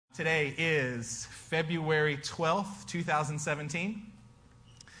Today is February 12th, 2017.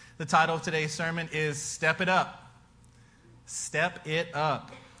 The title of today's sermon is Step It Up. Step it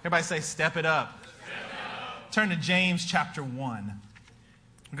up. Everybody say, Step it up. Step up. Turn to James chapter 1.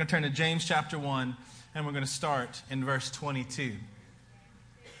 We're going to turn to James chapter 1, and we're going to start in verse 22.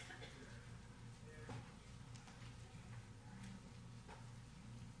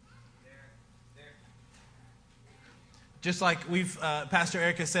 Just like Pastor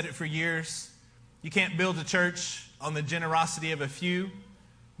Eric has said it for years, you can't build a church on the generosity of a few,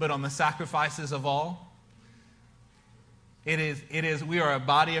 but on the sacrifices of all. We are a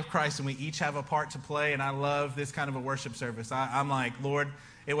body of Christ, and we each have a part to play, and I love this kind of a worship service. I'm like, Lord,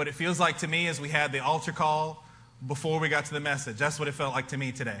 what it feels like to me is we had the altar call before we got to the message. That's what it felt like to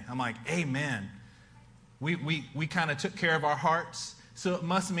me today. I'm like, amen. We kind of took care of our hearts. So it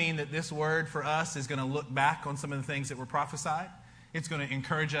must mean that this word for us is going to look back on some of the things that were prophesied. It's going to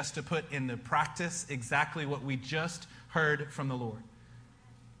encourage us to put into practice exactly what we just heard from the Lord.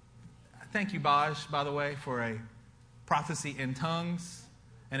 Thank you, Baj, by the way, for a prophecy in tongues,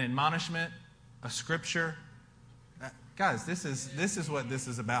 an admonishment, a scripture. Guys, this is what this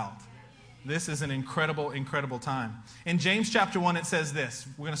is about. This is an incredible, incredible time. In James chapter 1, it says this.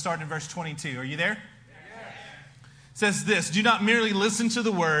 We're going to start in verse 22. Are you there? It says this, do not merely listen to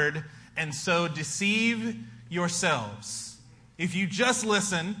the word and so deceive yourselves. If you just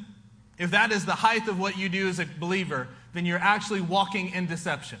listen, if that is the height of what you do as a believer, then you're actually walking in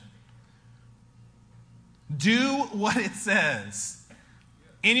deception. Do what it says.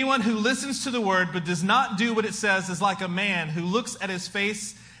 Anyone who listens to the word but does not do what it says is like a man who looks at his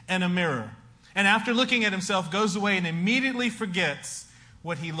face in a mirror, and after looking at himself goes away and immediately forgets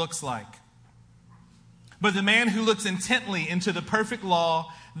what he looks like. But the man who looks intently into the perfect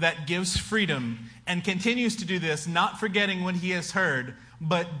law that gives freedom and continues to do this, not forgetting what he has heard,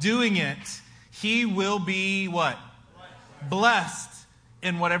 but doing it, he will be what? Blessed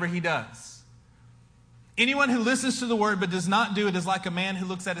in whatever he does. Anyone who listens to the word but does not do it is like a man who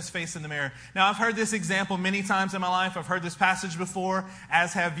looks at his face in the mirror. Now, I've heard this example many times in my life. I've heard this passage before,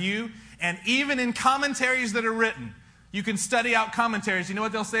 as have you. And even in commentaries that are written, you can study out commentaries. You know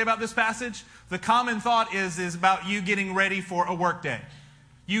what they'll say about this passage? The common thought is about you getting ready for a work day.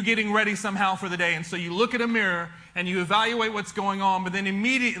 You getting ready somehow for the day. And so you look at a mirror and you evaluate what's going on, but then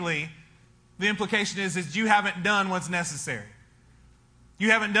immediately the implication is you haven't done what's necessary.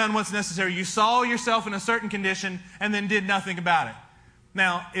 You haven't done what's necessary. You saw yourself in a certain condition and then did nothing about it.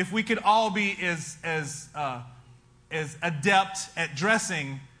 Now, if we could all be as adept at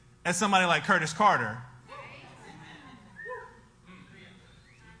dressing as somebody like Curtis Carter,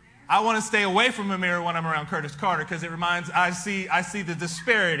 I want to stay away from a mirror when I'm around Curtis Carter because I see the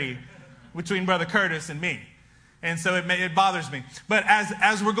disparity between Brother Curtis and me. And so it bothers me. But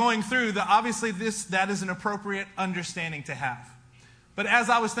as we're going through, obviously that is an appropriate understanding to have. But as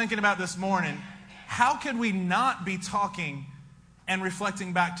I was thinking about this morning, how could we not be talking and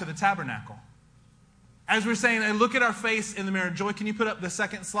reflecting back to the tabernacle? As we're saying, hey, look at our face in the mirror. Joy, can you put up the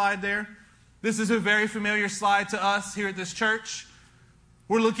second slide there? This is a very familiar slide to us here at this church.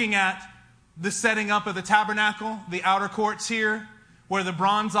 We're looking at the setting up of the tabernacle, the outer courts here, where the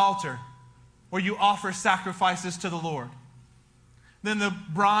bronze altar, where you offer sacrifices to the Lord. Then the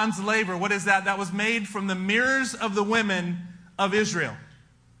bronze laver, what is that? That was made from the mirrors of the women of Israel.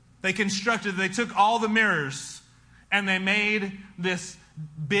 They took all the mirrors and they made this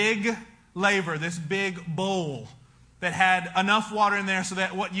big laver, this big bowl that had enough water in there so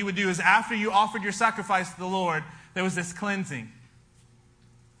that what you would do is after you offered your sacrifice to the Lord, there was this cleansing.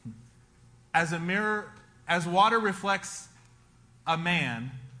 As water reflects a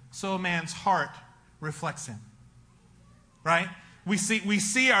man, so a man's heart reflects him. Right? We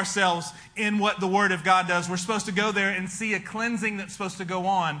see ourselves in what the Word of God does. We're supposed to go there and see a cleansing that's supposed to go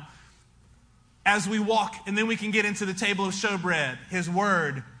on as we walk, and then we can get into the table of showbread, His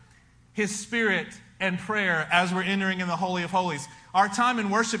Word, His Spirit, and prayer as we're entering in the Holy of Holies. Our time in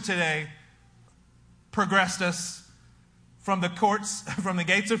worship today progressed us from the courts, from the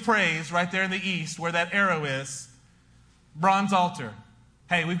gates of praise, right there in the east, where that arrow is, bronze altar.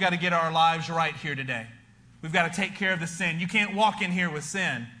 Hey, we've got to get our lives right here today. We've got to take care of the sin. You can't walk in here with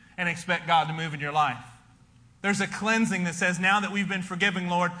sin and expect God to move in your life. There's a cleansing that says, now that we've been forgiven,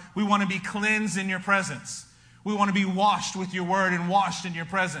 Lord, we want to be cleansed in your presence. We want to be washed with your word and washed in your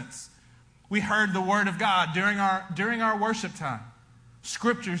presence. We heard the word of God during our worship time.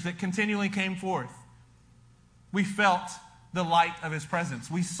 Scriptures that continually came forth. We felt the light of his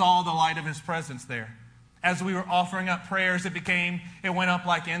presence. We saw the light of his presence there. As we were offering up prayers, it went up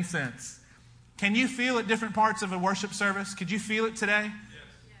like incense. Can you feel it different parts of a worship service? Could you feel it today? Yes.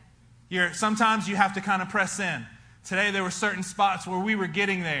 Sometimes you have to kind of press in. Today there were certain spots where we were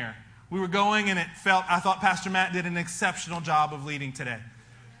getting there. We were going and I thought Pastor Matt did an exceptional job of leading today.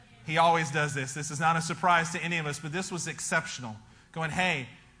 He always does this. This is not a surprise to any of us, but this was exceptional. Going, hey,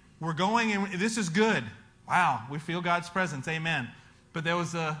 we're going and this is good. Wow, we feel God's presence. Amen. But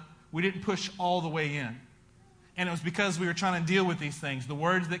we didn't push all the way in. And it was because we were trying to deal with these things. The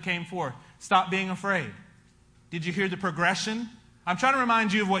words that came forth. Stop being afraid. Did you hear the progression? I'm trying to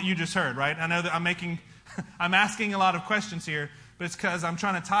remind you of what you just heard, right? I know that I'm asking a lot of questions here, but it's because I'm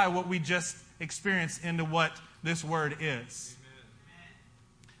trying to tie what we just experienced into what this word is.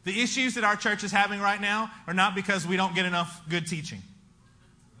 The issues that our church is having right now are not because we don't get enough good teaching.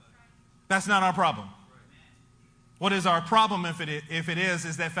 That's not our problem. What is our problem, if it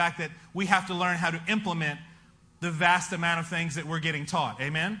is the fact that we have to learn how to implement the vast amount of things that we're getting taught.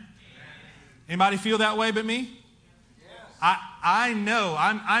 Amen? Anybody feel that way but me? Yes. I know.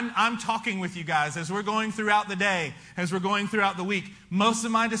 I'm talking with you guys as we're going throughout the day, as we're going throughout the week. Most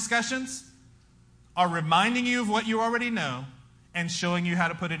of my discussions are reminding you of what you already know and showing you how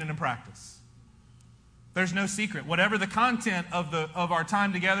to put it into practice. There's no secret. Whatever the content of our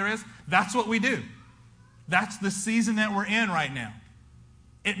time together is, that's what we do. That's the season that we're in right now.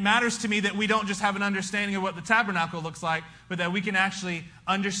 It matters to me that we don't just have an understanding of what the tabernacle looks like, but that we can actually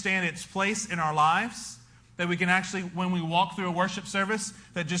understand its place in our lives. That we can actually, when we walk through a worship service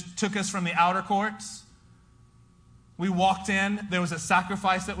that just took us from the outer courts, we walked in, there was a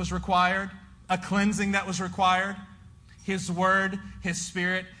sacrifice that was required, a cleansing that was required. His word, His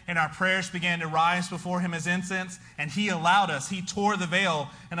Spirit, and our prayers began to rise before Him as incense, and He tore the veil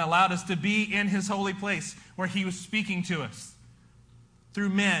and allowed us to be in His holy place where He was speaking to us. Through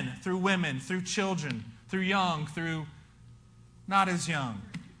men, through women, through children, through young, through not as young.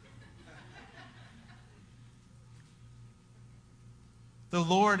 The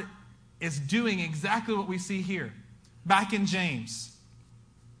Lord is doing exactly what we see here. Back in James.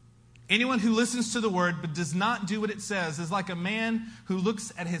 Anyone who listens to the word but does not do what it says is like a man who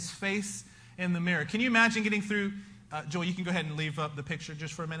looks at his face in the mirror. Can you imagine getting through? Joel, you can go ahead and leave up the picture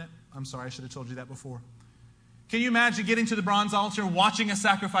just for a minute. I'm sorry, I should have told you that before. Can you imagine getting to the bronze altar, watching a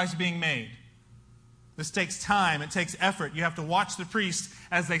sacrifice being made? This takes time. It takes effort. You have to watch the priest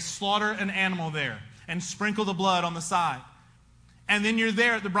as they slaughter an animal there and sprinkle the blood on the side. And then you're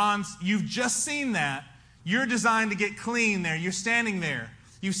there at the bronze. You've just seen that. You're designed to get clean there. You're standing there.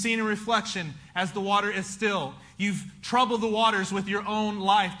 You've seen a reflection as the water is still. You've troubled the waters with your own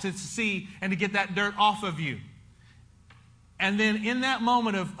life to see and to get that dirt off of you. And then in that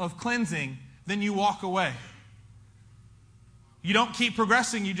moment of cleansing, then you walk away. You don't keep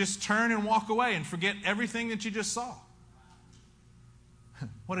progressing. You just turn and walk away and forget everything that you just saw.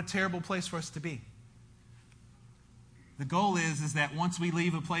 What a terrible place for us to be. The goal is that once we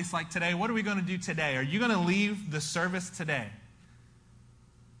leave a place like today, what are we going to do today? Are you going to leave the service today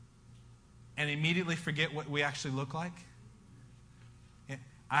and immediately forget what we actually look like? I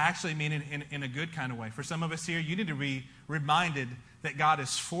actually mean it in a good kind of way. For some of us here, you need to be reminded that God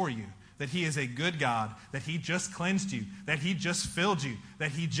is for you, that He is a good God, that He just cleansed you, that He just filled you,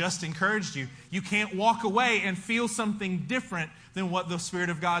 that He just encouraged you. You can't walk away and feel something different than what the Spirit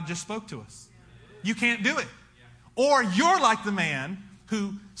of God just spoke to us. You can't do it. Or you're like the man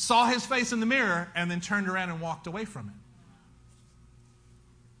who saw his face in the mirror and then turned around and walked away from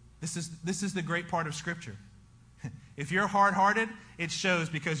it. This is the great part of Scripture. If you're hard-hearted, it shows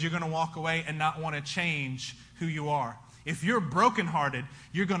because you're going to walk away and not want to change who you are. If you're brokenhearted,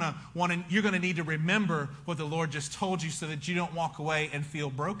 you're going to need to remember what the Lord just told you so that you don't walk away and feel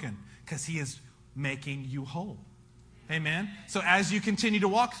broken because He is making you whole. Amen? So as you continue to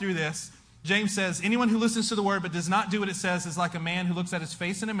walk through this, James says, anyone who listens to the word but does not do what it says is like a man who looks at his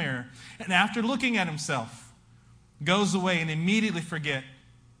face in a mirror and after looking at himself goes away and immediately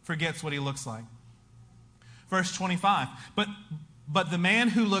forgets what he looks like. Verse 25, but the man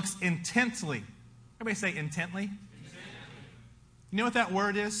who looks intently, everybody say intently. You know what that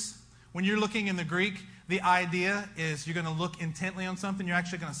word is? When you're looking in the Greek, the idea is you're going to look intently on something, you're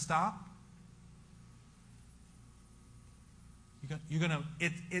actually going to stop.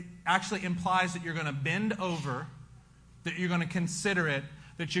 It actually implies that you're going to bend over, that you're going to consider it,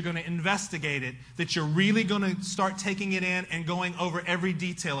 that you're going to investigate it, that you're really going to start taking it in and going over every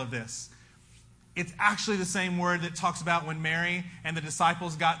detail of this. It's actually the same word that talks about when Mary and the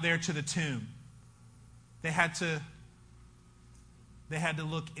disciples got there to the tomb. They had to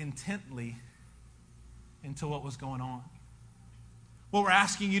look intently into what was going on. What we're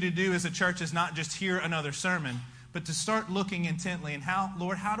asking you to do as a church is not just hear another sermon, but to start looking intently and how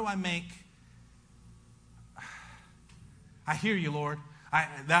do I hear you, Lord.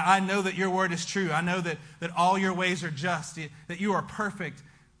 I know that your word is true. I know that all your ways are just, that you are perfect.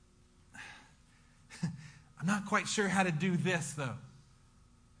 I'm not quite sure how to do this, though.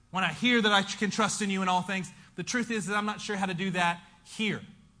 When I hear that I can trust in you in all things, the truth is that I'm not sure how to do that here.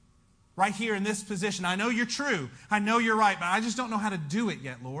 Right here in this position. I know you're true. I know you're right, but I just don't know how to do it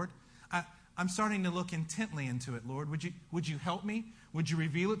yet, Lord. I'm starting to look intently into it, Lord. Would you help me? Would you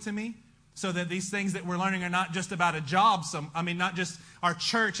reveal it to me? So that these things that we're learning are not just about a job. Not just our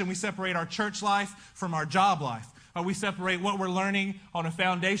church, and we separate our church life from our job life. Or we separate what we're learning on a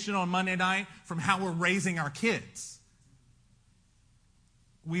foundation on Monday night from how we're raising our kids.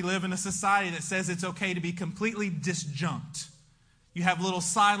 We live in a society that says it's okay to be completely disjunct. You have little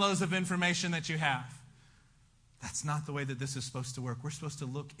silos of information that you have. That's not the way that this is supposed to work. We're supposed to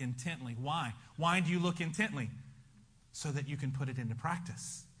look intently. Why? Why do you look intently? So that you can put it into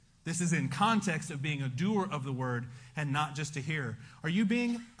practice. This is in context of being a doer of the word and not just a hearer. Are you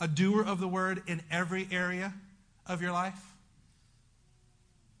being a doer of the word in every area of your life?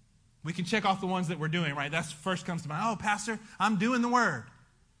 We can check off the ones that we're doing, right? That's first comes to mind. Oh, Pastor, I'm doing the word.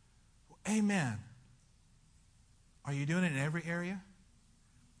 Amen. Are you doing it in every area?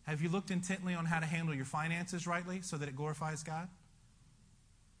 Have you looked intently on how to handle your finances rightly so that it glorifies God?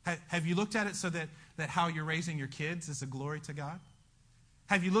 Have you looked at it so that how you're raising your kids is a glory to God?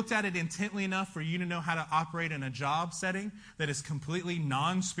 Have you looked at it intently enough for you to know how to operate in a job setting that is completely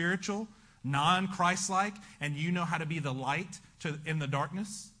non-spiritual, non-Christ-like, and you know how to be the light in the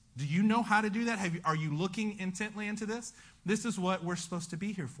darkness? Do you know how to do that? Are you looking intently into this? This is what we're supposed to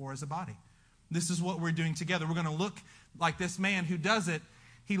be here for as a body. This is what we're doing together. We're going to look like this man who does it.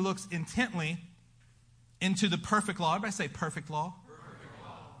 He looks intently into the perfect law. Everybody say perfect law. Perfect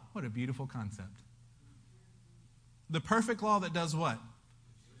law. What a beautiful concept. The perfect law that does what?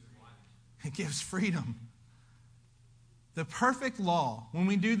 It gives freedom. The perfect law, when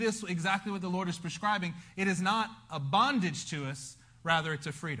we do this exactly what the Lord is prescribing, it is not a bondage to us, rather it's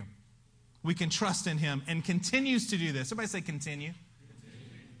a freedom. We can trust in Him and continues to do this. Everybody say continue.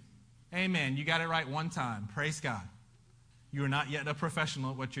 Amen. You got it right one time. Praise God. You are not yet a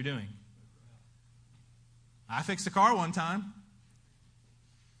professional at what you're doing. I fixed a car one time.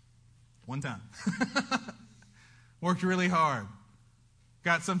 One time. Worked really hard.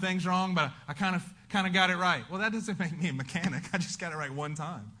 Got some things wrong, but I kind of got it right. Well, that doesn't make me a mechanic. I just got it right one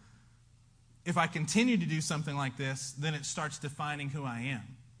time. If I continue to do something like this, then it starts defining who I am.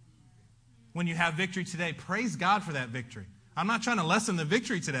 When you have victory today, praise God for that victory. I'm not trying to lessen the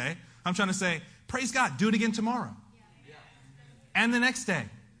victory today. I'm trying to say, praise God, do it again tomorrow. And the next day.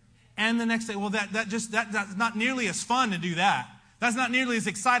 And the next day. Well, that's not nearly as fun to do that. That's not nearly as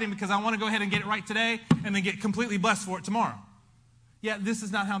exciting because I want to go ahead and get it right today and then get completely blessed for it tomorrow. Yet this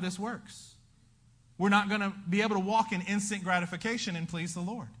is not how this works. We're not going to be able to walk in instant gratification and please the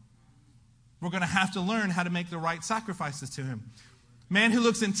Lord. We're going to have to learn how to make the right sacrifices to Him. Man who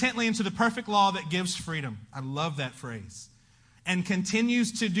looks intently into the perfect law that gives freedom. I love that phrase. And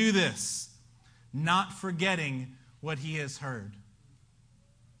continues to do this, not forgetting what he has heard.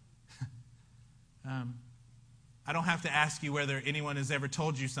 I don't have to ask you whether anyone has ever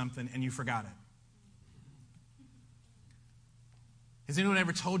told you something and you forgot it. Has anyone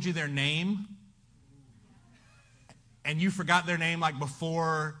ever told you their name and you forgot their name like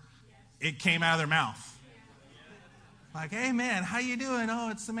before it came out of their mouth? Like, hey man, how you doing?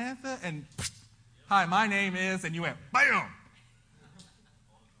 Oh, it's Samantha. And hi, my name is, and you went, bam!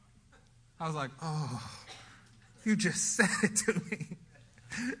 I was like, oh, you just said it to me.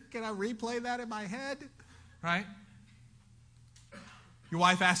 Can I replay that in my head? Right? Your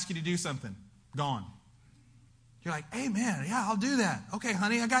wife asks you to do something. Gone. You're like, hey, man, yeah, I'll do that. Okay,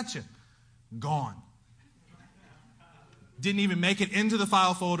 honey, I got you. Gone. Didn't even make it into the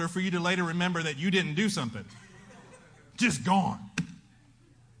file folder for you to later remember that you didn't do something. Just gone.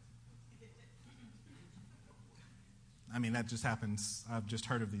 I mean, that just happens. I've just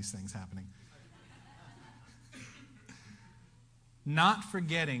heard of these things happening. Not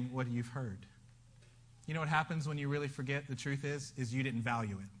forgetting what you've heard. You know what happens when you really forget? The truth is you didn't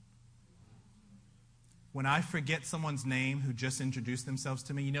value it. When I forget someone's name who just introduced themselves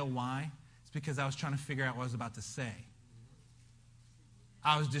to me, you know why? It's because I was trying to figure out what I was about to say.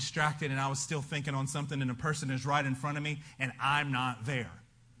 I was distracted and I was still thinking on something and a person is right in front of me and I'm not there.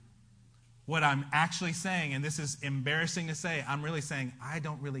 What I'm actually saying, and this is embarrassing to say, I'm really saying, I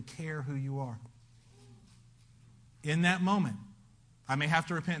don't really care who you are. In that moment, I may have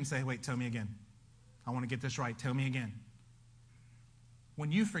to repent and say, wait, tell me again. I want to get this right. Tell me again.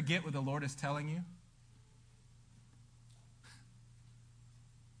 When you forget what the Lord is telling you,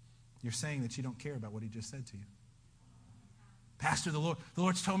 you're saying that you don't care about what He just said to you. Pastor, the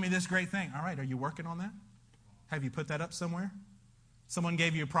Lord's told me this great thing. All right, are you working on that? Have you put that up somewhere? Someone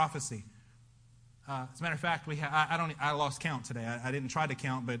gave you a prophecy. As a matter of fact, I lost count today. I didn't try to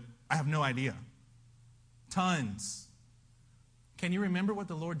count, but I have no idea. Tons. Can you remember what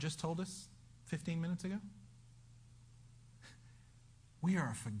the Lord just told us 15 minutes ago? We are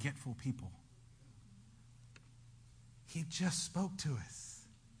a forgetful people. He just spoke to us.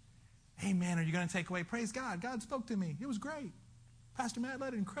 Amen. Are you going to take away? Praise God. God spoke to me. It was great. Pastor Matt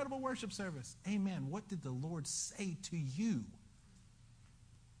led an incredible worship service. Amen. What did the Lord say to you?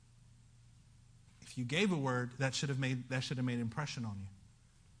 If you gave a word, that should have made impression on you.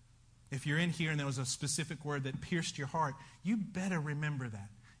 If you're in here and there was a specific word that pierced your heart, you better remember that.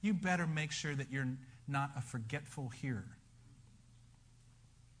 You better make sure that you're not a forgetful hearer.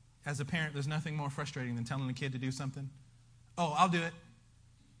 As a parent, there's nothing more frustrating than telling a kid to do something. Oh, I'll do it.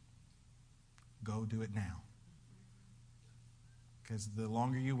 Go do it now. Because the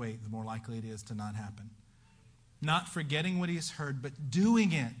longer you wait, the more likely it is to not happen. Not forgetting what he has heard, but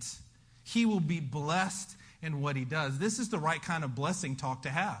doing it. He will be blessed in what he does. This is the right kind of blessing talk to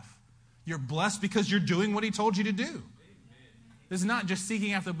have. You're blessed because you're doing what he told you to do. This is not just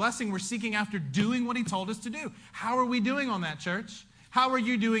seeking after blessing. We're seeking after doing what he told us to do. How are we doing on that, church? How are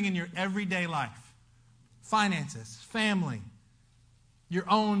you doing in your everyday life? Finances, family, your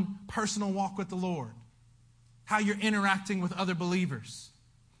own personal walk with the Lord, how you're interacting with other believers,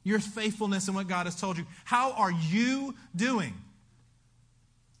 your faithfulness in what God has told you. How are you doing?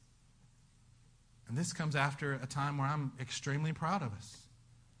 And this comes after a time where I'm extremely proud of us.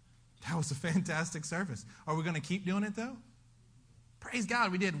 That was a fantastic service. Are we going to keep doing it, though? Praise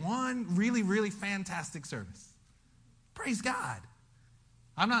God, we did one really, really fantastic service. Praise God.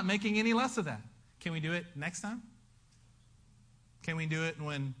 I'm not making any less of that. Can we do it next time? Can we do it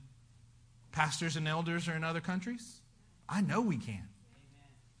when pastors and elders are in other countries? I know we can.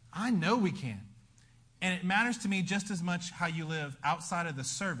 I know we can. And it matters to me just as much how you live outside of the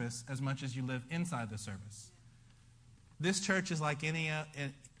service as much as you live inside the service. This church is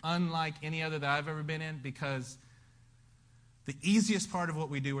unlike any other that I've ever been in because the easiest part of what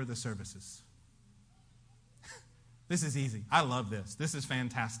we do are the services. This is easy. I love this. This is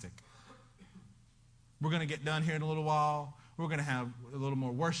fantastic. We're going to get done here in a little while. We're going to have a little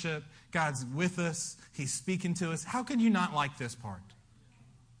more worship. God's with us. He's speaking to us. How can you not like this part?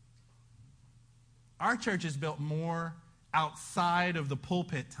 Our church is built more outside of the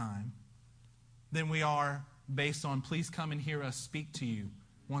pulpit time than we are based on please come and hear us speak to you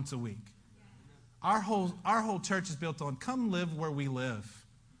once a week. Our whole church is built on come live where we live.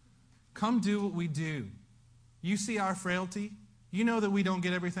 Come do what we do. You see our frailty. You know that we don't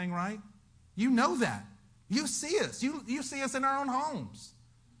get everything right. You know that. You see us. You see us in our own homes.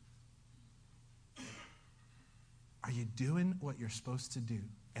 Are you doing what you're supposed to do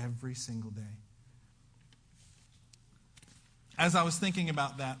every single day? As I was thinking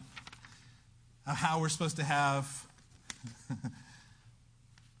about that, how we're supposed to have,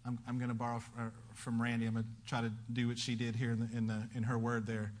 I'm going to borrow from Randy. I'm going to try to do what she did here in her word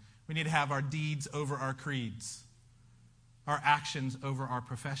there. We need to have our deeds over our creeds, our actions over our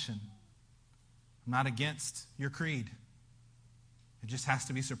profession. I'm not against your creed. It just has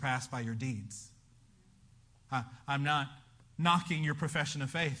to be surpassed by your deeds. I'm not knocking your profession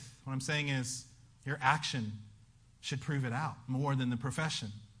of faith. What I'm saying is your action should prove it out more than the profession.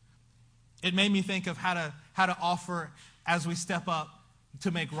 It made me think of how to offer as we step up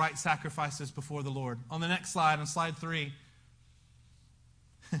to make right sacrifices before the Lord. On the next slide, on slide 3,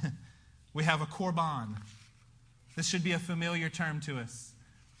 we have a korban. This should be a familiar term to us.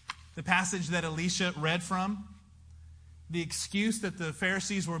 The passage that Alicia read from, the excuse that the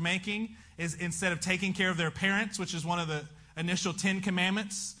Pharisees were making is instead of taking care of their parents, which is one of the initial 10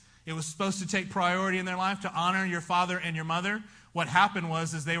 commandments, it was supposed to take priority in their life to honor your father and your mother. What happened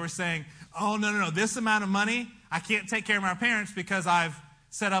was they were saying, oh, no, this amount of money, I can't take care of my parents because I've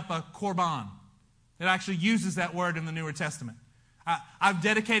set up a korban. It actually uses that word in the Newer Testament. I've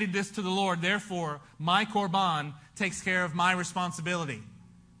dedicated this to the Lord, therefore my korban takes care of my responsibility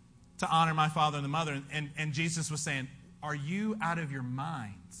to honor my father and the mother. And Jesus was saying, are you out of your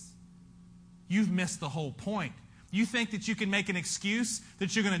minds? You've missed the whole point. You think that you can make an excuse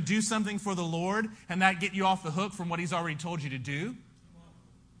that you're going to do something for the Lord and that get you off the hook from what He's already told you to do?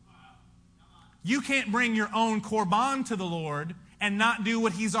 You can't bring your own korban to the Lord and not do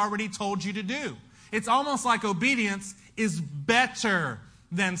what He's already told you to do. It's almost like obedience is better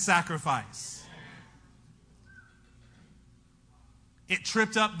than sacrifice. It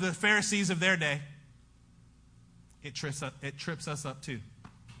tripped up the Pharisees of their day. It trips us up too.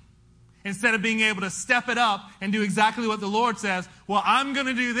 Instead of being able to step it up and do exactly what the Lord says, well, I'm going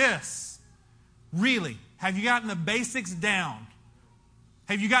to do this. Really, have you gotten the basics down?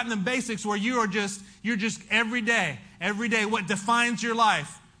 Have you gotten the basics where you're just every day, what defines your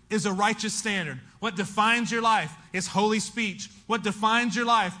life is a righteous standard. What defines your life is holy speech. What defines your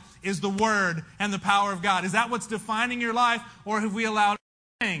life is the Word and the power of God. Is that what's defining your life, or have we allowed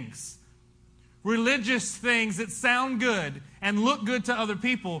things, religious things that sound good and look good to other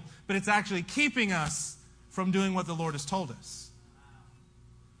people, but it's actually keeping us from doing what the Lord has told us?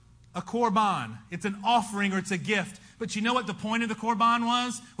 A korban, it's an offering or it's a gift. But you know what the point of the korban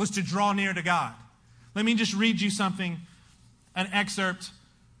was? Was to draw near to God. Let me just read you something, an excerpt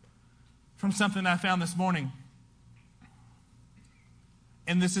from something I found this morning.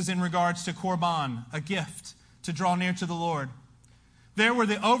 And this is in regards to korban, a gift to draw near to the Lord. There were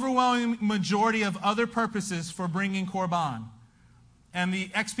the overwhelming majority of other purposes for bringing korban. And the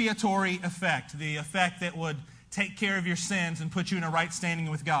expiatory effect, the effect that would take care of your sins and put you in a right standing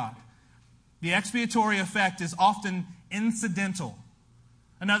with God. The expiatory effect is often incidental.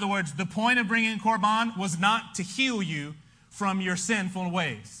 In other words, the point of bringing korban was not to heal you from your sinful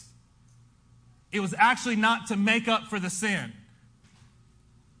ways. It was actually not to make up for the sin.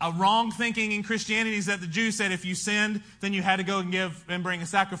 A wrong thinking in Christianity is that the Jews said if you sinned, then you had to go and bring a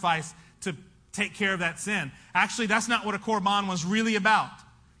sacrifice to take care of that sin. Actually, that's not what a korban was really about.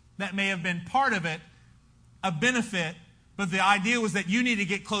 That may have been part of it, a benefit, but the idea was that you need to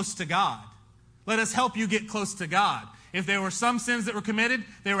get close to God. Let us help you get close to God. If there were some sins that were committed,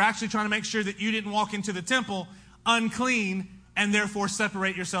 they were actually trying to make sure that you didn't walk into the temple unclean and therefore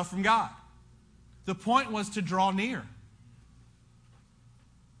separate yourself from God. The point was to draw near.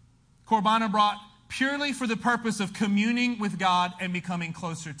 Korban are brought purely for the purpose of communing with God and becoming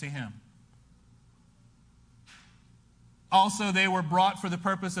closer to Him. Also, they were brought for the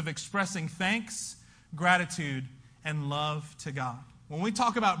purpose of expressing thanks, gratitude, and love to God. When we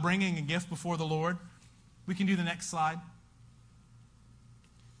talk about bringing a gift before the Lord, we can do the next slide.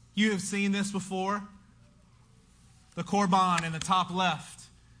 You have seen this before. The korban in the top left.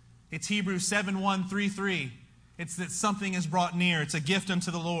 It's Hebrews 7:1-3. It's that something is brought near. It's a gift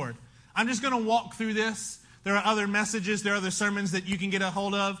unto the Lord. I'm just going to walk through this. There are other messages, there are other sermons that you can get a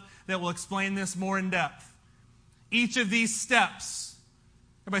hold of that will explain this more in depth. Each of these steps,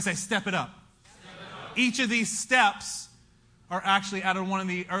 everybody say, step it up. Step it up. Each of these steps are actually out of one of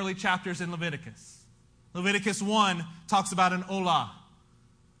the early chapters in Leviticus. Leviticus 1 talks about an olah.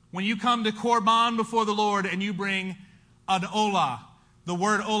 When you come to korban before the Lord and you bring an olah, the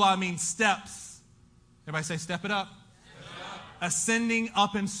word olah means steps. Everybody say, step it up. Step it up. Ascending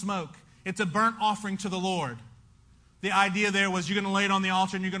up in smoke. It's a burnt offering to the Lord. The idea there was you're going to lay it on the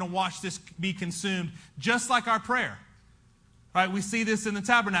altar and you're going to watch this be consumed, just like our prayer. Right? We see this in the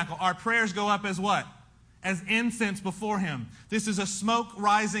tabernacle. Our prayers go up as what? As incense before Him. This is a smoke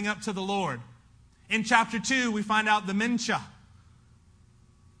rising up to the Lord. In chapter 2, we find out the mincha,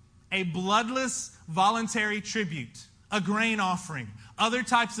 a bloodless voluntary tribute, a grain offering, other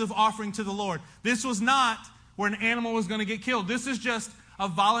types of offering to the Lord. This was not where an animal was going to get killed. This is just a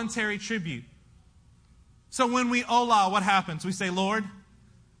voluntary tribute. So when we olah, what happens? We say, Lord,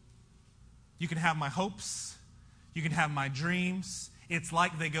 you can have my hopes. You can have my dreams. It's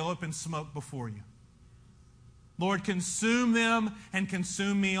like they go up in smoke before you. Lord, consume them and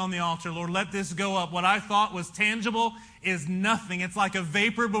consume me on the altar. Lord, let this go up. What I thought was tangible is nothing. It's like a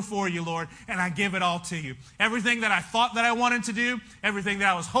vapor before you, Lord, and I give it all to you. Everything that I thought that I wanted to do, everything that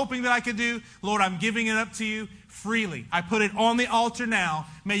I was hoping that I could do, Lord, I'm giving it up to you freely. I put it on the altar now.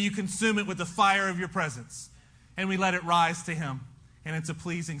 May you consume it with the fire of your presence. And we let it rise to Him, and it's a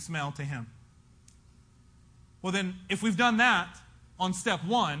pleasing smell to Him. Well then, if we've done that on step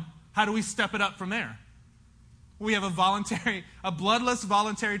 1, how do we step it up from there? We have a bloodless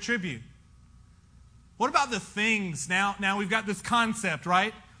voluntary tribute. What about the things? Now we've got this concept,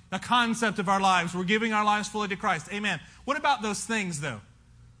 right? The concept of our lives. We're giving our lives fully to Christ. Amen. What about those things, though?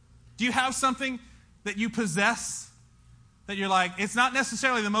 Do you have something that you possess that you're like, it's not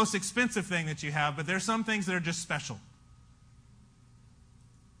necessarily the most expensive thing that you have, but there's some things that are just special?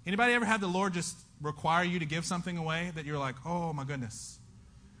 Anybody ever had the Lord just require you to give something away that you're like, oh my goodness.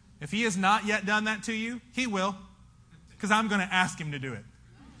 If He has not yet done that to you, He will. Because I'm going to ask Him to do it.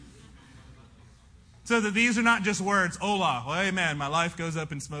 So that these are not just words, olah, well, amen, my life goes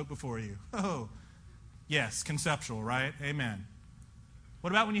up in smoke before you. Oh, yes, conceptual, right? Amen.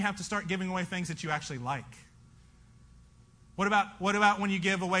 What about when you have to start giving away things that you actually like? What about when you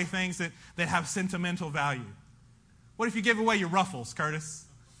give away things that have sentimental value? What if you give away your ruffles, Curtis?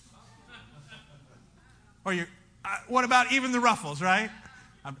 Or what about even the ruffles, right?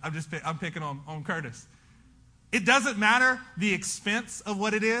 I'm picking on Curtis. It doesn't matter the expense of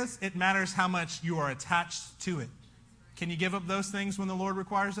what it is. It matters how much you are attached to it. Can you give up those things when the Lord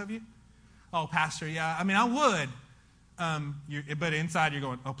requires of you? Oh, Pastor, yeah, I mean, I would. But inside you're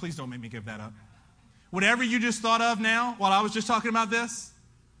going, oh, please don't make me give that up. Whatever you just thought of now, while I was just talking about this,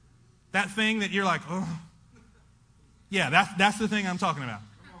 that thing that you're like, oh. Yeah, that's the thing I'm talking about.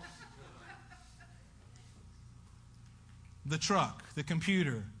 The truck, the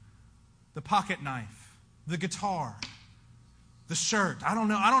computer, the pocket knife, the guitar, the shirt. I don't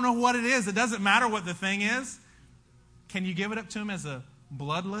know what it is. It doesn't matter what the thing is. Can you give it up to him as a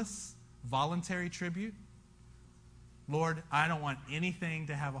bloodless, voluntary tribute? Lord, I don't want anything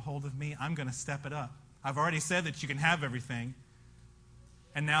to have a hold of me. I'm going to step it up. I've already said that you can have everything.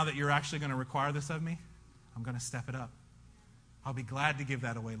 And now that you're actually going to require this of me, I'm going to step it up. I'll be glad to give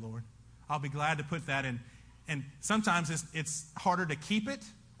that away, Lord. I'll be glad to put that in. And sometimes it's harder to keep it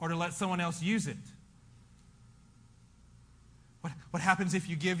or to let someone else use it. What happens if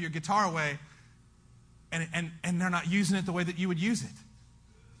you give your guitar away and they're not using it the way that you would use it?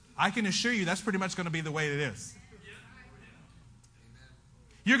 I can assure you that's pretty much going to be the way it is.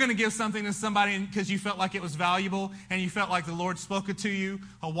 You're going to give something to somebody because you felt like it was valuable and you felt like the Lord spoke it to you,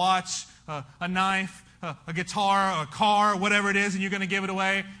 a watch, a knife, a guitar, a car, whatever it is, and you're going to give it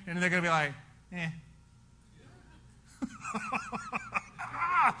away, and they're going to be like, eh.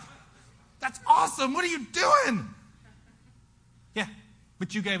 That's awesome. What are you doing? Yeah,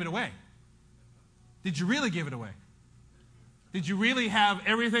 but you gave it away. Did you really give it away? Did you really have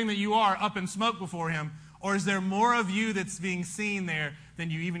everything that you are up in smoke before him? Or is there more of you that's being seen there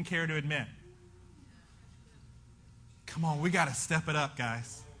than you even care to admit? Come on, we got to step it up,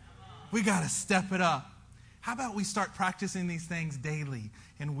 guys. We got to step it up. How about we start practicing these things daily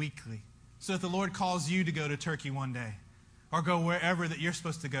and weekly? So if the Lord calls you to go to Turkey one day or go wherever that you're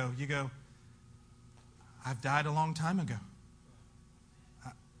supposed to go, you go, I've died a long time ago.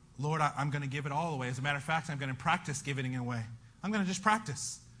 Lord, I'm going to give it all away. As a matter of fact, I'm going to practice giving it away. I'm going to just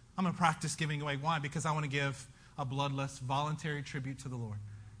practice. I'm going to practice giving away. Why? Because I want to give a bloodless, voluntary tribute to the Lord.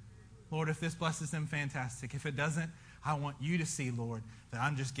 Lord, if this blesses them, fantastic. If it doesn't, I want you to see, Lord, that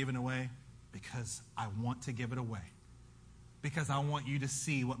I'm just giving away because I want to give it away. Because I want you to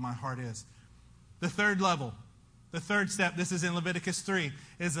see what my heart is. The third level, the third step, this is in Leviticus 3,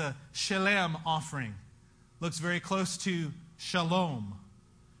 is a shalem offering. Looks very close to shalom,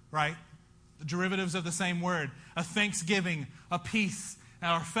 right? The derivatives of the same word. A thanksgiving, a peace,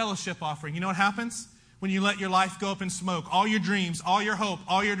 and our fellowship offering. You know what happens? When you let your life go up in smoke, all your dreams, all your hope,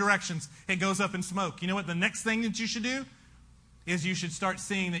 all your directions, it goes up in smoke. You know what the next thing that you should do? Is you should start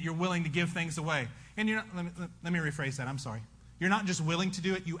seeing that you're willing to give things away. And you're not, let me rephrase that, I'm sorry. You're not just willing to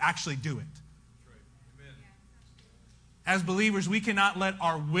do it, you actually do it. As believers, we cannot let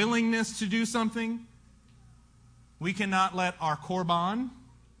our willingness to do something, we cannot let our korban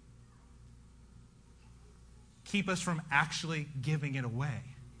keep us from actually giving it away.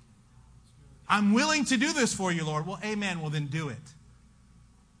 I'm willing to do this for you, Lord. Well, amen. Well, then do it.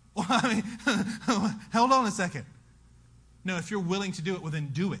 Well, I mean, hold on a second. No, if you're willing to do it, well,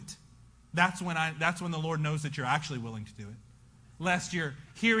 then do it. That's when the Lord knows that you're actually willing to do it. Lest you're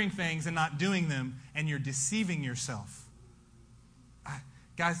hearing things and not doing them, and you're deceiving yourself.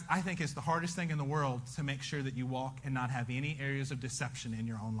 Guys, I think it's the hardest thing in the world to make sure that you walk and not have any areas of deception in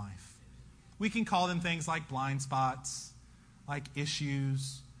your own life. We can call them things like blind spots, like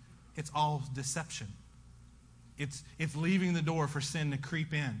issues. It's all deception. It's leaving the door for sin to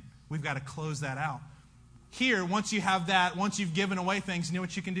creep in. We've got to close that out. Here, once you have that, once you've given away things, you know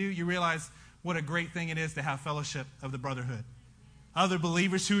what you can do? You realize what a great thing it is to have fellowship of the brotherhood. Other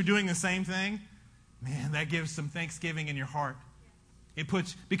believers who are doing the same thing, man, that gives some thanksgiving in your heart. It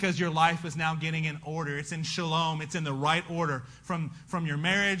puts, because your life is now getting in order. It's in shalom. It's in the right order. From your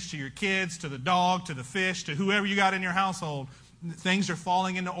marriage to your kids, to the dog, to the fish, to whoever you got in your household. Things are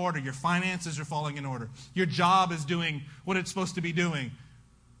falling into order. Your finances are falling in order. Your job is doing what it's supposed to be doing.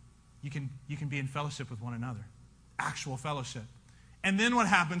 You can be in fellowship with one another. Actual fellowship. And then what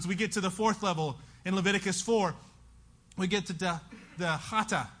happens? We get to the fourth level in Leviticus 4. We get to the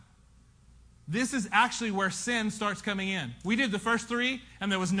chata. This is actually where sin starts coming in. We did the first three,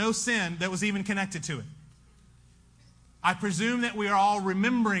 and there was no sin that was even connected to it. I presume that we are all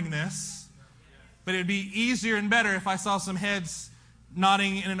remembering this, but it would be easier and better if I saw some heads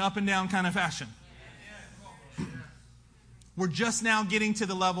nodding in an up and down kind of fashion. We're just now getting to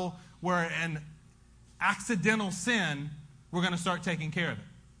the level where an accidental sin, we're going to start taking care of it.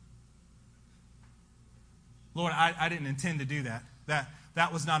 Lord, I didn't intend to do that.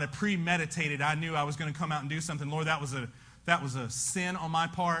 That was not a premeditated, I knew I was going to come out and do something. Lord, that was that was a sin on my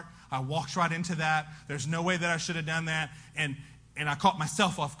part. I walked right into that. There's no way that I should have done that. And I caught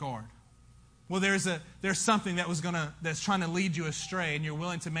myself off guard. Well, there's something that's trying to lead you astray, and you're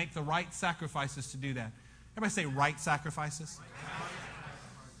willing to make the right sacrifices to do that. Everybody say right sacrifices.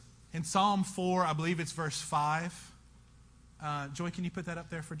 In Psalm 4, I believe it's verse 5. Joy, can you put that up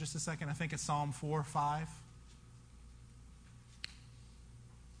there for just a second? I think it's Psalm 4, 5.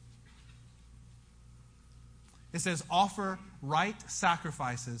 It says, offer right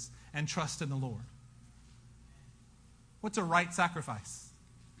sacrifices and trust in the Lord. What's a right sacrifice?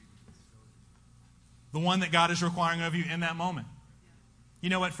 The one that God is requiring of you in that moment. You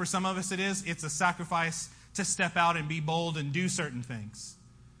know what, for some of us it is? It's a sacrifice to step out and be bold and do certain things.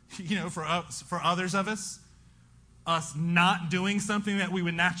 You know, for others of us not doing something that we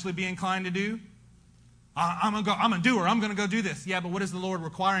would naturally be inclined to do. I'm a doer. I'm going to go do this. Yeah, but what is the Lord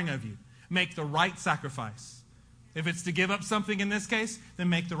requiring of you? Make the right sacrifice. If it's to give up something in this case, then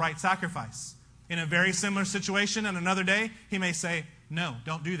make the right sacrifice. In a very similar situation on another day, he may say, no,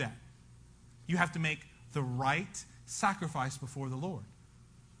 don't do that. You have to make the right sacrifice before the Lord.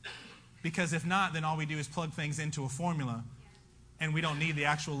 Because if not, then all we do is plug things into a formula, and we don't need the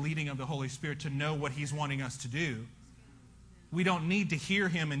actual leading of the Holy Spirit to know what he's wanting us to do. We don't need to hear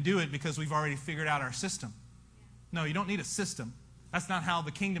him and do it because we've already figured out our system. No, you don't need a system. That's not how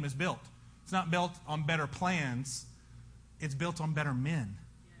the kingdom is built. It's not built on better plans. It's built on better men.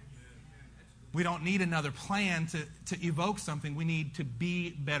 We don't need another plan to evoke something. We need to be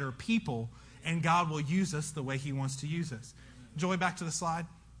better people, and God will use us the way he wants to use us. Joy, back to the slide.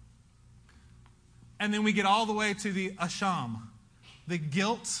 And then we get all the way to the asham, the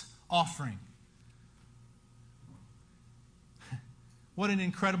guilt offering. What an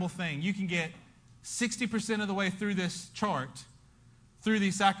incredible thing. You can get 60% of the way through this chart, through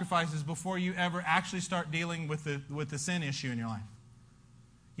these sacrifices, before you ever actually start dealing with the sin issue in your life.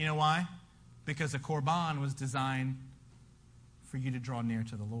 You know why? Because a korban was designed for you to draw near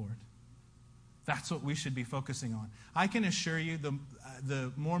to the Lord. That's what we should be focusing on. I can assure you,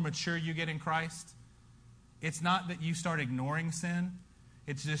 the more mature you get in Christ, it's not that you start ignoring sin.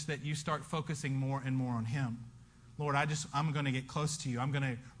 It's just that you start focusing more and more on him. Lord, I'm going to get close to you. I'm going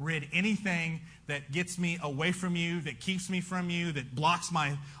to rid anything that gets me away from you, that keeps me from you, that blocks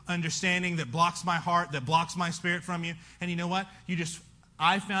my understanding, that blocks my heart, that blocks my spirit from you. And you know what?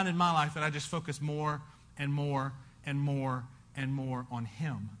 I found in my life that I just focus more and more and more and more on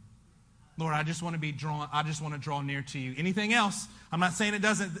him. Lord, I just want to draw near to you. Anything else, I'm not saying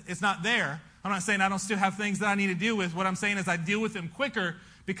it's not there. I'm not saying I don't still have things that I need to deal with. What I'm saying is I deal with them quicker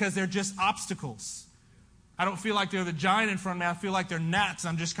because they're just obstacles. I don't feel like they're the giant in front of me. I feel like they're gnats.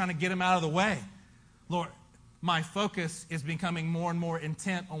 I'm just trying to get them out of the way. Lord, my focus is becoming more and more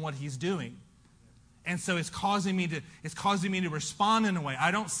intent on what he's doing. And so it's causing me to respond in a way.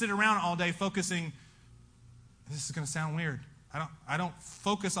 I don't sit around all day focusing. This is going to sound weird. I don't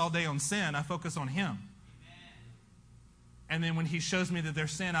focus all day on sin. I focus on him. And then when he shows me that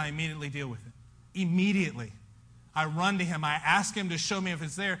there's sin, I immediately deal with it. Immediately. I run to him. I ask him to show me if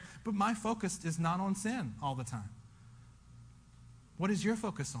it's there. But my focus is not on sin all the time. What is your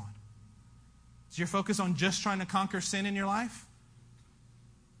focus on? Is your focus on just trying to conquer sin in your life?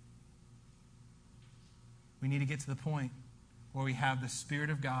 We need to get to the point where we have the Spirit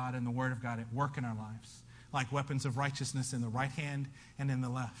of God and the Word of God at work in our lives, like weapons of righteousness in the right hand and in the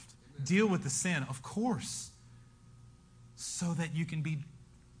left. Deal with the sin, of course, so that you can be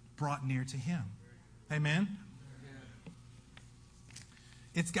brought near to him. Amen?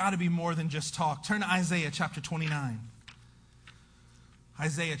 It's got to be more than just talk. Turn to Isaiah chapter 29.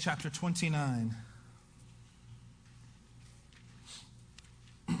 Isaiah chapter 29.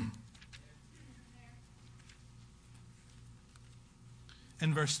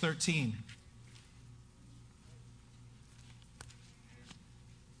 And verse 13.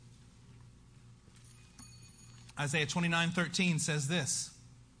 Isaiah 29:13 says this.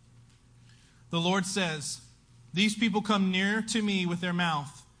 The Lord says, "These people come near to me with their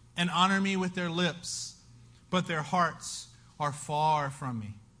mouth and honor me with their lips, but their hearts are far from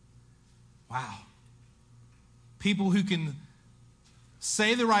me." Wow. People who can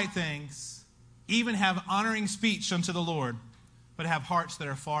say the right things, even have honoring speech unto the Lord, but have hearts that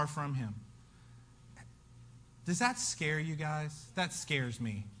are far from him. Does that scare you guys? That scares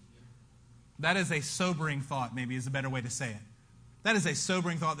me. That is a sobering thought, maybe is a better way to say it. That is a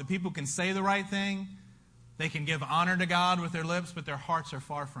sobering thought, that people can say the right thing, they can give honor to God with their lips, but their hearts are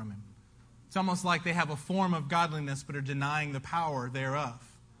far from him. It's almost like they have a form of godliness, but are denying the power thereof.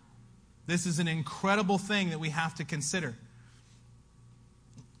 This is an incredible thing that we have to consider.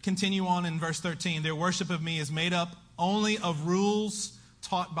 Continue on in verse 13. Their worship of me is made up only of rules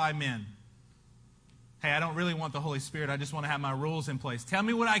taught by men. Hey, I don't really want the Holy Spirit. I just want to have my rules in place. Tell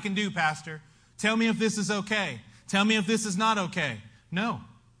me what I can do, Pastor. Tell me if this is okay. Tell me if this is not okay. No.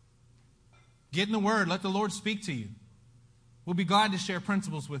 Get in the Word. Let the Lord speak to you. We'll be glad to share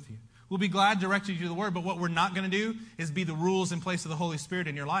principles with you. We'll be glad to direct you to the Word. But what we're not going to do is be the rules in place of the Holy Spirit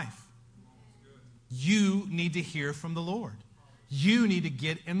in your life. You need to hear from the Lord. You need to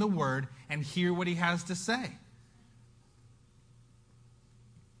get in the Word and hear what He has to say.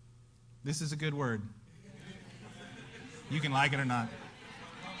 This is a good word. You can like it or not.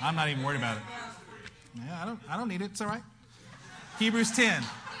 I'm not even worried about it. Yeah, I don't need it. It's all right. Hebrews 10.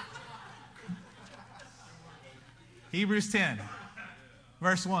 Hebrews 10,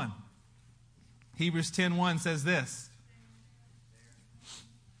 verse 1. Hebrews 10:1 says this.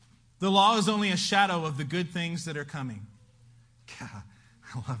 The law is only a shadow of the good things that are coming. God,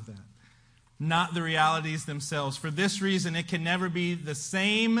 I love that. Not the realities themselves. For this reason, it can never be the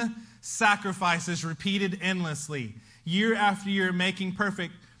same sacrifices repeated endlessly, year after year, making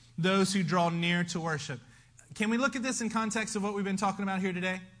perfect those who draw near to worship. Can we look at this in context of what we've been talking about here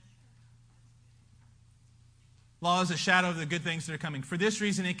today? Law is a shadow of the good things that are coming. For this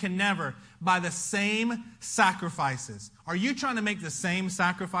reason, it can never, by the same sacrifices. Are you trying to make the same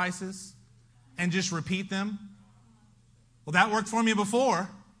sacrifices and just repeat them? Well, that worked for me before.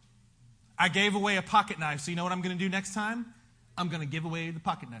 I gave away a pocket knife. So you know what I'm going to do next time? I'm going to give away the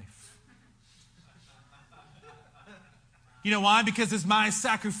pocket knife. You know why? Because it's my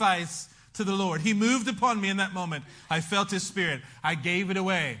sacrifice to the Lord. He moved upon me in that moment. I felt His Spirit. I gave it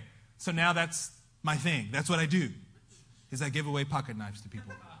away. So now that's my thing. That's what I do, is I give away pocket knives to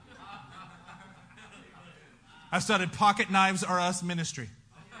people. I've started Pocket Knives Are Us ministry.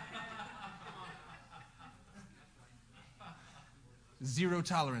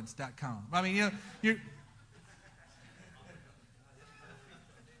 ZeroTolerance.com. I mean,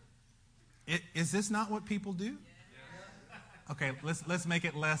 is this not what people do? Okay, let's make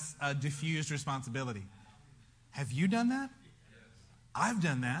it less diffused responsibility. Have you done that? I've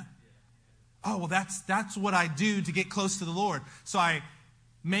done that. Oh, well, that's what I do to get close to the Lord. So I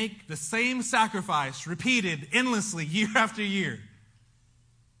make the same sacrifice repeated endlessly year after year.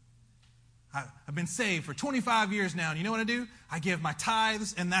 I've been saved for 25 years now, and you know what I do? I give my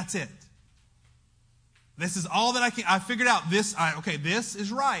tithes, and that's it. This is all that I can. I figured out this. This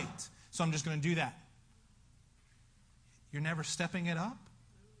is right, so I'm just going to do that. You're never stepping it up?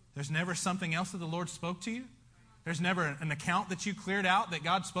 There's never something else that the Lord spoke to you? There's never an account that you cleared out that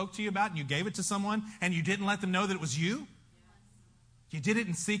God spoke to you about and you gave it to someone and you didn't let them know that it was you? You did it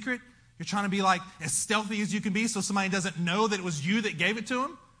in secret? You're trying to be like as stealthy as you can be so somebody doesn't know that it was you that gave it to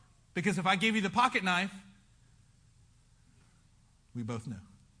them? Because if I gave you the pocket knife, we both know.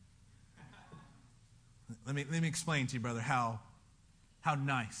 Let me explain to you, brother, how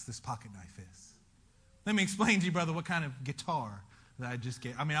nice this pocket knife is. Let me explain to you, brother, what kind of guitar that I just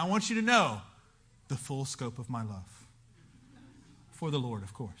gave. I mean, I want you to know the full scope of my love. For the Lord,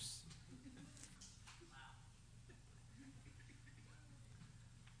 of course.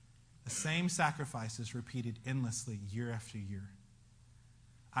 The same sacrifices repeated endlessly year after year.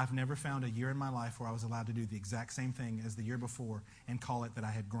 I've never found a year in my life where I was allowed to do the exact same thing as the year before and call it that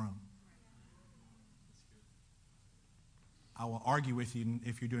I had grown. I will argue with you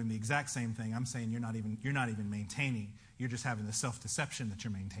if you're doing the exact same thing. I'm saying you're not even maintaining. You're just having the self-deception that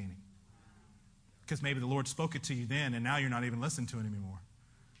you're maintaining. Because maybe the Lord spoke it to you then, and now you're not even listening to it anymore.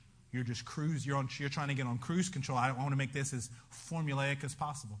 You're just you're trying to get on cruise control. I want to make this as formulaic as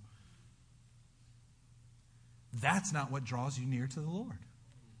possible. That's not what draws you near to the Lord.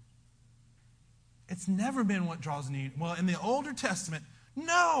 It's never been what draws near. Well, in the Older Testament,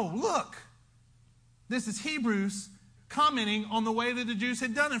 no, look. This is Hebrews commenting on the way that the Jews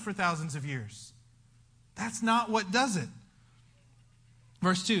had done it for thousands of years. That's not what does it.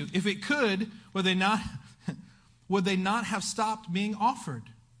 Verse 2, if it could, would they not have stopped being offered?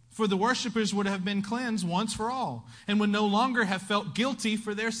 For the worshipers would have been cleansed once for all, and would no longer have felt guilty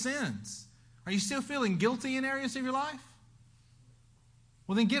for their sins. Are you still feeling guilty in areas of your life?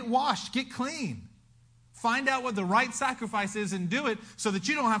 Well, then get washed, get clean. Find out what the right sacrifice is and do it so that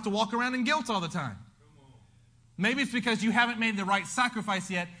you don't have to walk around in guilt all the time. Maybe it's because you haven't made the right sacrifice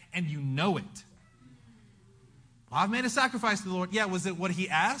yet and you know it. Well, I've made a sacrifice to the Lord. Yeah, was it what He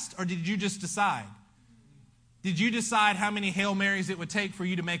asked, or did you just decide? Did you decide how many Hail Marys it would take for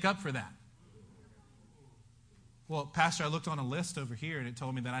you to make up for that? Well, Pastor, I looked on a list over here and it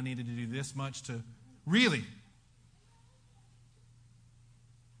told me that I needed to do this much to... Really?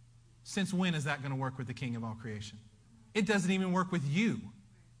 Since when is that going to work with the King of all creation? It doesn't even work with you.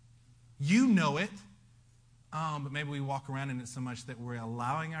 You know it. But maybe we walk around in it so much that we're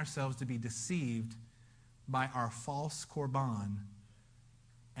allowing ourselves to be deceived by our false korban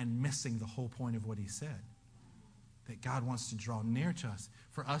and missing the whole point of what he said. That God wants to draw near to us.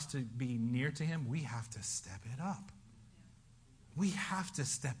 For us to be near to him, we have to step it up. We have to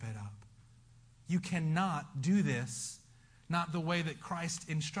step it up. You cannot do this, not the way that Christ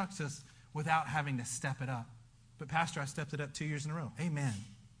instructs us, without having to step it up. But Pastor, I stepped it up 2 years in a row. Amen.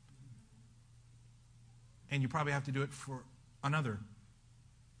 And you probably have to do it for another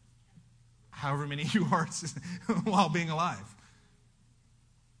however many you are while being alive.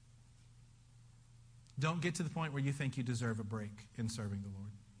 Don't get to the point where you think you deserve a break in serving the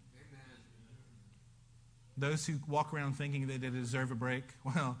Lord. Amen. Those who walk around thinking that they deserve a break,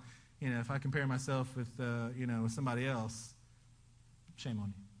 well, if I compare myself with, with somebody else, shame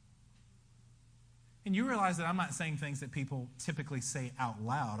on you. And you realize that I'm not saying things that people typically say out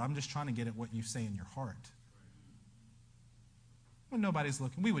loud. I'm just trying to get at what you say in your heart. When nobody's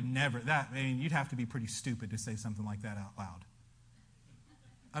looking, we would never, you'd have to be pretty stupid to say something like that out loud.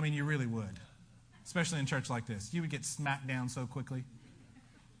 You really would. Especially in church like this. You would get smacked down so quickly.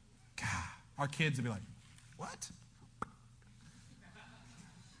 God, our kids would be like, what?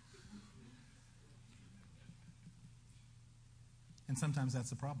 And sometimes that's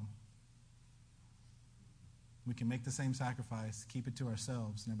the problem. We can make the same sacrifice, keep it to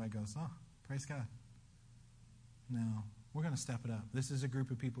ourselves, and everybody goes, oh, praise God. No, we're going to step it up. This is a group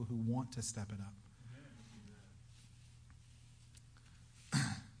of people who want to step it up.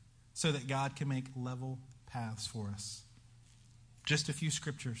 So that God can make level paths for us. Just a few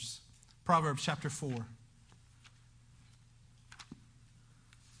scriptures. Proverbs chapter 4.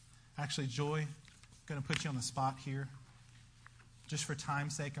 Actually, Joy, I'm going to put you on the spot here. Just for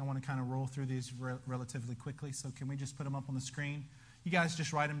time's sake, I want to kind of roll through these relatively quickly. So can we just put them up on the screen? You guys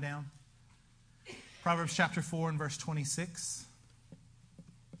just write them down. Proverbs chapter 4 and verse 26.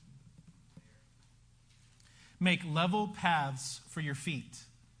 Make level paths for your feet,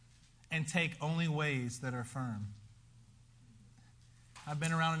 and take only ways that are firm. I've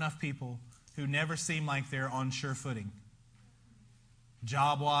been around enough people who never seem like they're on sure footing.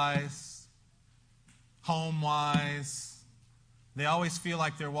 Job-wise, home-wise. They always feel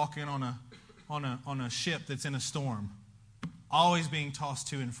like they're walking on a ship that's in a storm. Always being tossed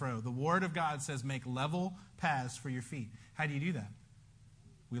to and fro. The Word of God says make level paths for your feet. How do you do that?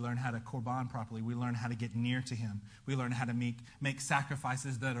 We learn how to korban properly. We learn how to get near to him. We learn how to make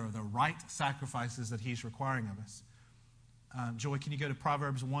sacrifices that are the right sacrifices that he's requiring of us. Joy, can you go to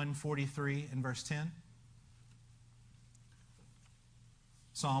Proverbs 143 and verse 10?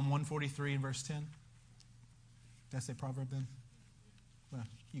 Psalm 143 and verse 10. Did I say proverb then? Well,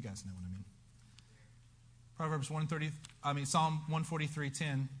 you guys know what I mean. Psalm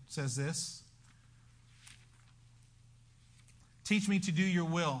 143:10 says this. Teach me to do your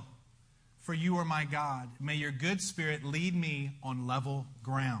will, for you are my God. May your good spirit lead me on level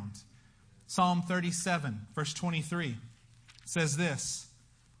ground. Psalm 37, verse 23 says this.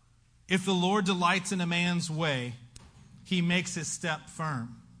 If the Lord delights in a man's way, he makes his step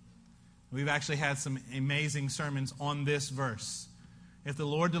firm. We've actually had some amazing sermons on this verse. If the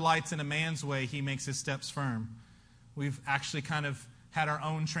Lord delights in a man's way, he makes his steps firm. We've actually kind of had our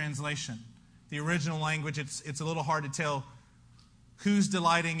own translation. The original language, it's a little hard to tell who's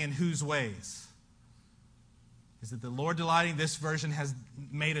delighting in whose ways. Is it the Lord delighting? This version has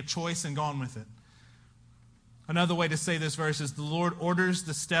made a choice and gone with it. Another way to say this verse is the Lord orders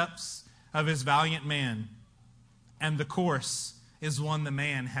the steps of his valiant man, and the course is one the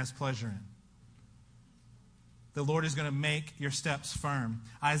man has pleasure in. The Lord is going to make your steps firm.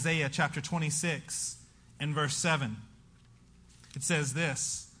 Isaiah chapter 26 and verse 7. It says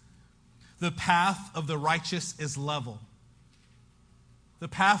this. The path of the righteous is level. The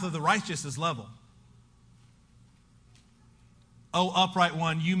path of the righteous is level. O upright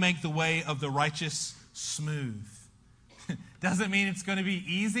one, you make the way of the righteous smooth. Doesn't mean it's going to be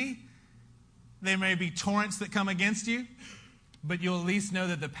easy. There may be torrents that come against you, but you'll at least know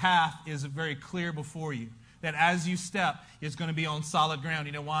that the path is very clear before you. That as you step, it's going to be on solid ground.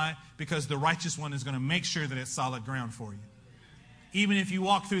 You know why? Because the righteous one is going to make sure that it's solid ground for you. Even if you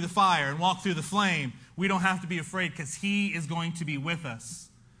walk through the fire and walk through the flame, we don't have to be afraid because he is going to be with us.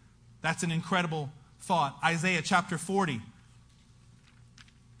 That's an incredible thought. Isaiah chapter 40.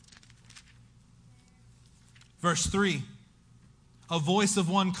 Verse 3. A voice of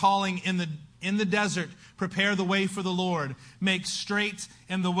one calling in the desert, prepare the way for the Lord. Make straight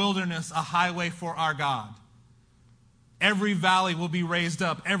in the wilderness a highway for our God. Every valley will be raised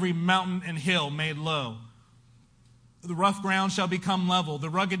up, every mountain and hill made low. The rough ground shall become level, the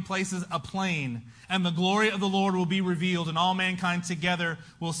rugged places a plain, and the glory of the Lord will be revealed, and all mankind together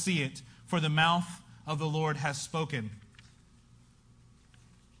will see it, for the mouth of the Lord has spoken.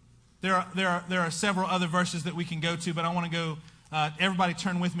 There are several other verses that we can go to, but I want to go, everybody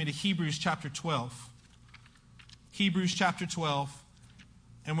turn with me to Hebrews chapter 12. Hebrews chapter 12,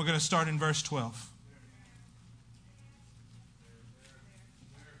 and we're going to start in verse 12.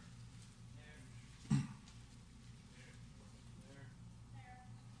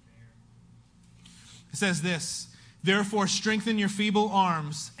 It says this, therefore strengthen your feeble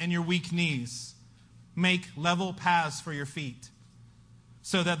arms and your weak knees. Make level paths for your feet,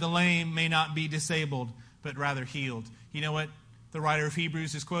 so that the lame may not be disabled, but rather healed. You know what the writer of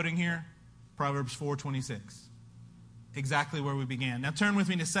Hebrews is quoting here? Proverbs 4:26. Exactly where we began. Now turn with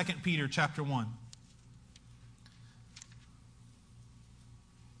me to 2 Peter chapter 1.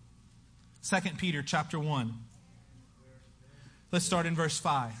 2 Peter chapter 1. Let's start in verse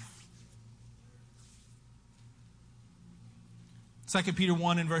 5. 2 Peter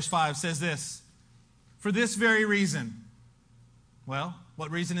 1 and verse 5 says this, for this very reason. Well,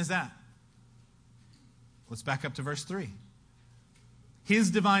 what reason is that? Let's back up to verse 3. His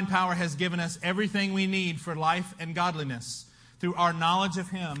divine power has given us everything we need for life and godliness through our knowledge of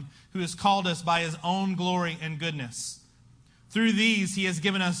Him who has called us by His own glory and goodness. Through these, He has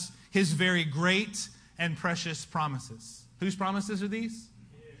given us His very great and precious promises. Whose promises are these?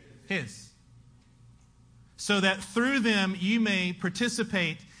 His. So that through them you may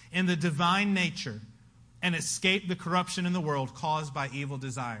participate in the divine nature and escape the corruption in the world caused by evil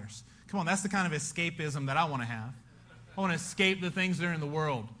desires. Come on, that's the kind of escapism that I want to have. I want to escape the things that are in the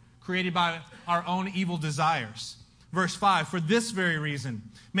world, created by our own evil desires. Verse 5, for this very reason,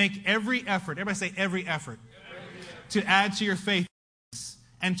 make every effort, everybody say every effort, to add to your faith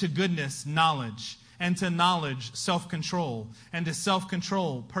and to goodness knowledge, and to knowledge self-control, and to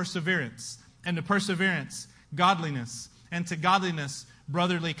self-control perseverance, and to perseverance godliness, and to godliness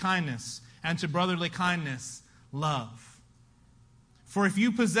brotherly kindness, and to brotherly kindness love. For if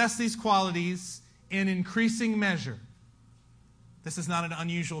you possess these qualities in increasing measure, this is not an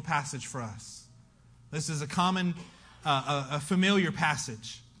unusual passage for us. This is a common, a familiar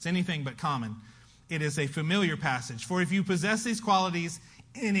passage. It's anything but common. It is a familiar passage. For if you possess these qualities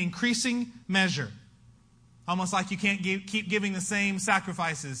in increasing measure, almost like you can't keep giving the same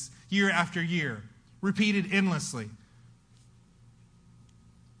sacrifices year after year, repeated endlessly,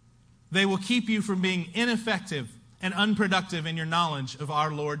 they will keep you from being ineffective and unproductive in your knowledge of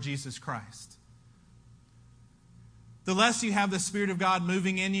our Lord Jesus Christ. The less you have the Spirit of God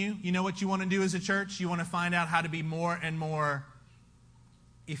moving in you, you know what you want to do as a church? You want to find out how to be more and more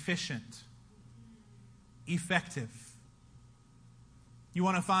efficient, effective. You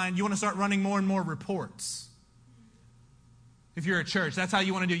want to start running more and more reports. If you're a church, that's how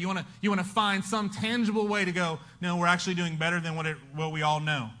you want to do. You want to find some tangible way to go, no, we're actually doing better than what we all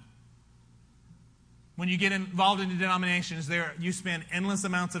know. When you get involved in the denominations, you spend endless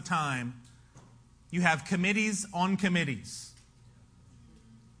amounts of time. You have committees on committees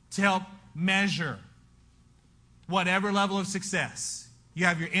to help measure whatever level of success. You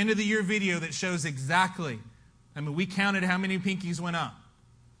have your end of the year video that shows exactly. We counted how many pinkies went up.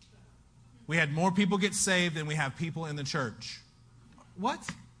 We had more people get saved than we have people in the church. What?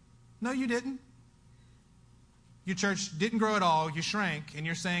 No, you didn't. Your church didn't grow at all. You shrank, and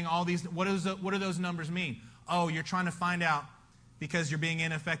you're saying all these. What do those numbers mean? Oh, you're trying to find out because you're being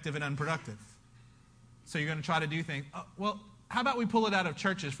ineffective and unproductive. So you're going to try to do things. Well, how about we pull it out of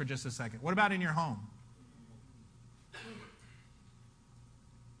churches for just a second? What about in your home?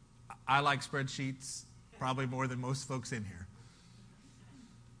 I like spreadsheets probably more than most folks in here.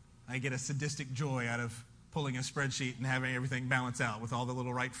 I get a sadistic joy out of pulling a spreadsheet and having everything balance out with all the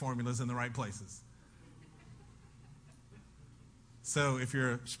little right formulas in the right places. So if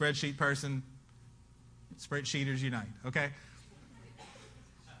you're a spreadsheet person, spreadsheeters unite, okay?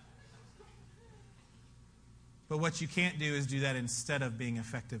 But what you can't do is do that instead of being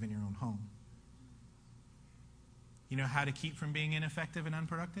effective in your own home. You know how to keep from being ineffective and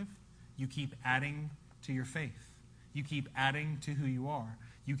unproductive? You keep adding to your faith. You keep adding to who you are.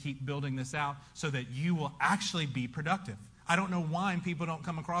 You keep building this out so that you will actually be productive. I don't know why people don't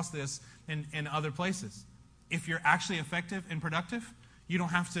come across this in other places. If you're actually effective and productive, you don't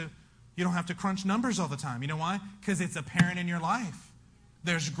have to crunch numbers all the time. You know why? Because it's apparent in your life.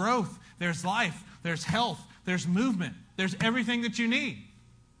 There's growth, there's life, there's health, there's movement, there's everything that you need.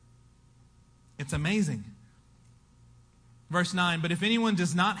 It's amazing. Verse 9, but if anyone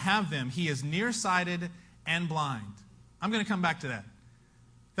does not have them, he is nearsighted and blind. I'm going to come back to that.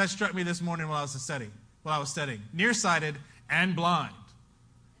 That struck me this morning while I was studying. what I was studying. Nearsighted and blind.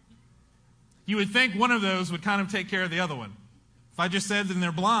 You would think one of those would kind of take care of the other one. If I just said that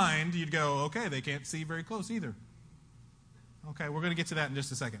they're blind, you'd go, okay, they can't see very close either. Okay, we're going to get to that in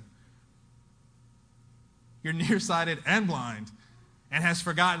just a second. You're nearsighted and blind, and has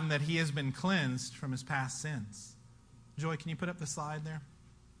forgotten that he has been cleansed from his past sins. Joy, can you put up the slide there?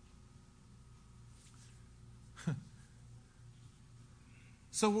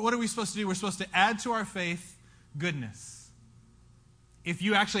 So what are we supposed to do? We're supposed to add to our faith goodness. If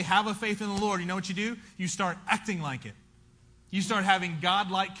you actually have a faith in the Lord, you know what you do? You start acting like it. You start having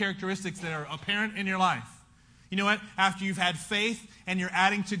God-like characteristics that are apparent in your life. You know what? After you've had faith and you're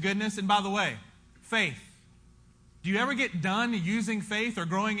adding to goodness, and by the way, faith. Do you ever get done using faith or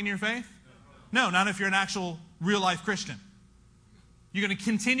growing in your faith? No, not if you're an actual real-life Christian. You're going to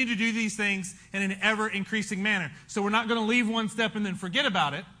continue to do these things in an ever-increasing manner. So we're not going to leave one step and then forget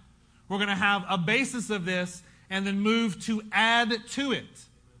about it. We're going to have a basis of this and then move to add to it.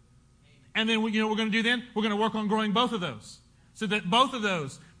 And then, you know what we're going to do then? We're going to work on growing both of those. So that both of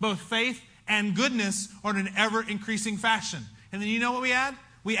those, both faith and goodness, are in an ever-increasing fashion. And then you know what we add?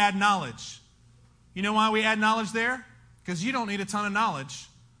 We add knowledge. You know why we add knowledge there? Because you don't need a ton of knowledge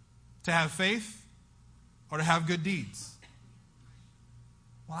to have faith or to have good deeds.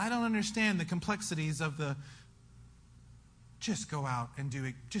 Well, I don't understand the complexities of the just go out and do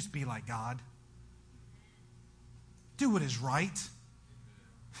it, just be like God. Do what is right.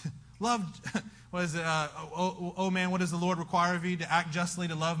 Love, what is it? Oh man, what does the Lord require of you? To act justly,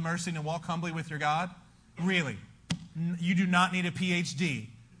 to love mercy, and to walk humbly with your God? Really? You do not need a PhD.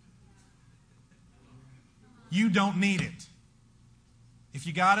 You don't need it. If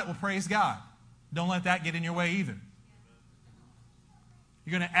you got it, well, praise God. Don't let that get in your way either.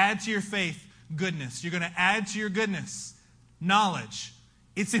 You're going to add to your faith goodness. You're going to add to your goodness knowledge.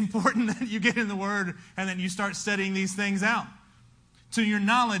 It's important that you get in the Word and then you start studying these things out. To your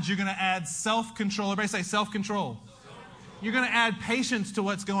knowledge, you're going to add self-control. Everybody say self-control. You're going to add patience to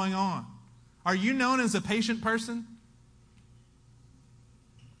what's going on. Are you known as a patient person?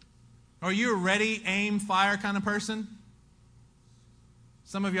 Are you a ready, aim, fire kind of person?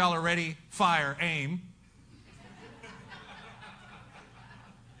 Some of y'all are ready, fire, aim.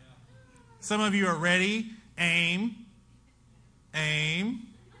 Some of you are ready, aim,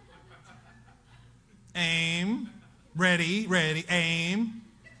 ready, aim.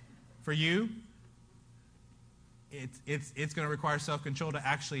 For you, it's going to require self-control to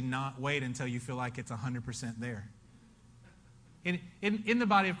actually not wait until you feel like it's 100% there. In the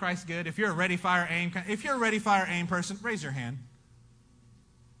body of Christ, good. If you're a ready, fire, aim person, raise your hand.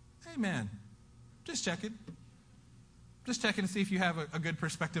 Amen. Just check it. Just checking to see if you have a good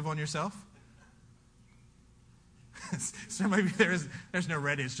perspective on yourself. So maybe there's no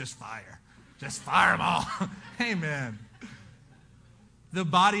ready, it's just fire. Just fire them all. Amen. The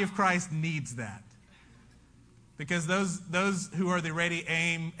body of Christ needs that. Because those who are the ready,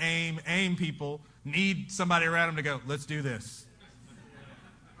 aim people need somebody around them to go, let's do this.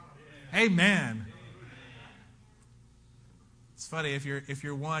 Amen. It's funny, if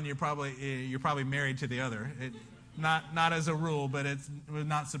you're one, you're probably married to the other. Not as a rule, but it would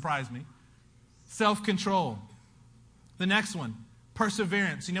not surprise me. Self-control. The next one,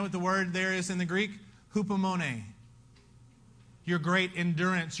 perseverance. You know what the word there is in the Greek? Hupomone. Your great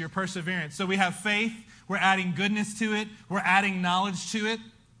endurance, your perseverance. So we have faith, we're adding goodness to it, we're adding knowledge to it,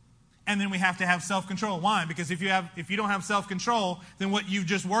 and then we have to have self-control. Why? Because if you don't have self-control, then what you've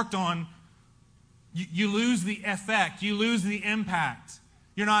just worked on, you lose the effect, you lose the impact.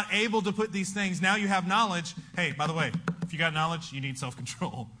 You're not able to put these things. Now you have knowledge. Hey, by the way, if you got knowledge, you need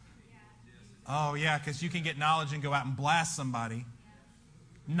self-control. Oh, yeah, because you can get knowledge and go out and blast somebody.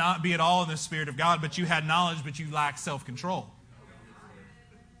 Not be at all in the Spirit of God, but you had knowledge, but you lack self-control.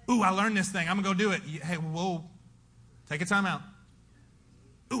 Ooh, I learned this thing. I'm going to go do it. Hey, whoa. Take a time out.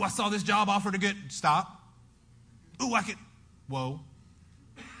 Ooh, I saw this job offer to get. Stop. Ooh, I could. Whoa.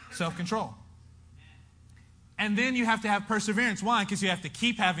 Self-control. And then you have to have perseverance. Why? Because you have to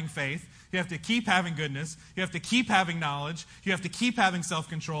keep having faith. You have to keep having goodness. You have to keep having knowledge. You have to keep having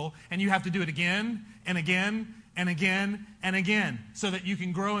self-control. And you have to do it again and again and again and again so that you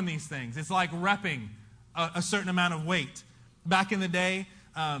can grow in these things. It's like repping a certain amount of weight. Back in the day,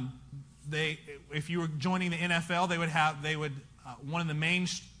 if you were joining the NFL, they would one of the main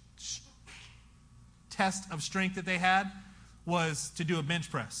tests of strength that they had was to do a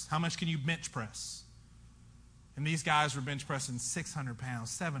bench press. How much can you bench press? And these guys were bench pressing 600 pounds,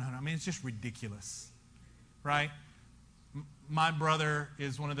 700. I mean, it's just ridiculous, right? My brother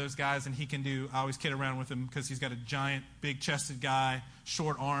is one of those guys, and he can do, I always kid around with him because he's got a giant, big-chested guy,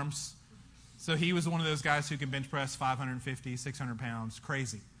 short arms. So he was one of those guys who can bench press 550, 600 pounds.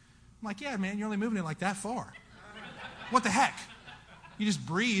 Crazy. I'm like, yeah, man, you're only moving it like that far. What the heck? You just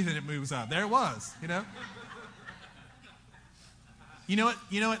breathe and it moves up. There it was, you know? You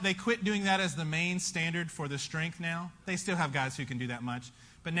know what? They quit doing that as the main standard for the strength now. They still have guys who can do that much.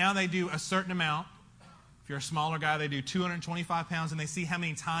 But now they do a certain amount. If you're a smaller guy, they do 225 pounds, and they see how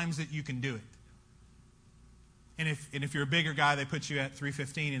many times that you can do it. And if you're a bigger guy, they put you at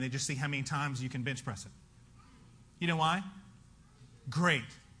 315, and they just see how many times you can bench press it. You know why? Great.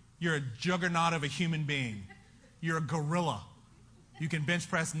 You're a juggernaut of a human being. You're a gorilla. You can bench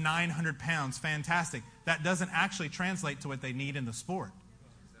press 900 pounds. Fantastic. That doesn't actually translate to what they need in the sport.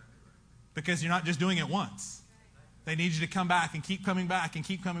 Because you're not just doing it once. They need you to come back and keep coming back and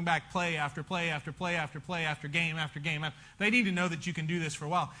keep coming back, play after play after play after play after game after game. They need to know that you can do this for a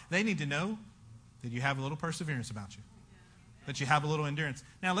while. They need to know that you have a little perseverance about you, that you have a little endurance.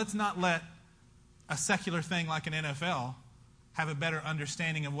 Now, let's not let a secular thing like an NFL have a better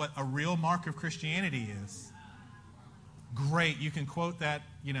understanding of what a real mark of Christianity is. Great, you can quote that,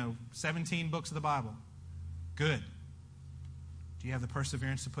 17 books of the Bible. Good. Do you have the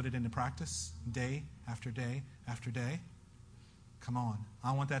perseverance to put it into practice day after day after day? Come on.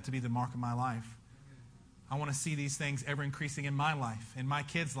 I want that to be the mark of my life. I want to see these things ever increasing in my life, in my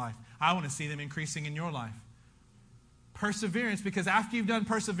kids' life. I want to see them increasing in your life. Perseverance, because after you've done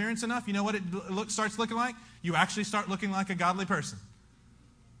perseverance enough, you know what it starts looking like? You actually start looking like a godly person.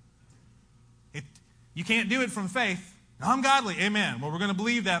 You can't do it from faith. I'm godly. Amen. Well, we're going to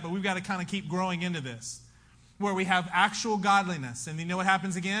believe that, but we've got to kind of keep growing into this, where we have actual godliness. And you know what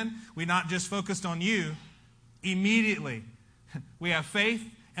happens again? We're not just focused on you. Immediately, we have faith,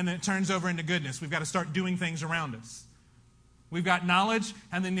 and then it turns over into goodness. We've got to start doing things around us. We've got knowledge,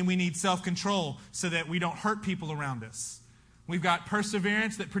 and then we need self-control so that we don't hurt people around us. We've got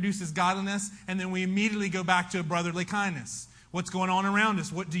perseverance that produces godliness, and then we immediately go back to a brotherly kindness. What's going on around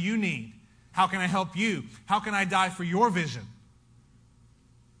us? What do you need? How can I help you? How can I die for your vision?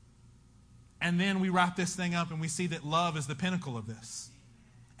 And then we wrap this thing up and we see that love is the pinnacle of this.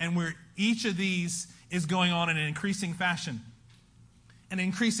 And where each of these is going on in an increasing fashion, an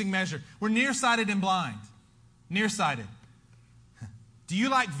increasing measure. We're nearsighted and blind. Nearsighted. Do you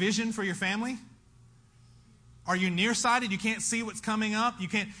like vision for your family? Are you nearsighted? You can't see what's coming up.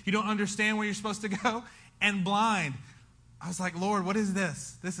 You don't understand where you're supposed to go. And blind. I was like, Lord, what is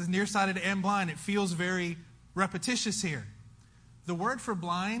this? This is nearsighted and blind. It feels very repetitious here. The word for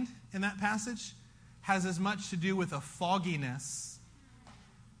blind in that passage has as much to do with a fogginess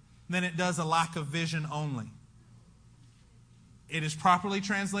than it does a lack of vision only. It is properly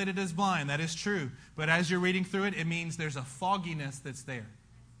translated as blind. That is true. But as you're reading through it, it means there's a fogginess that's there.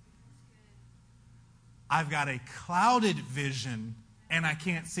 I've got a clouded vision and I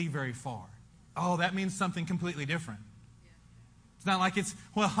can't see very far. Oh, that means something completely different. It's not like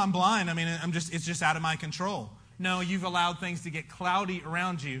I'm blind. It's just out of my control. No, you've allowed things to get cloudy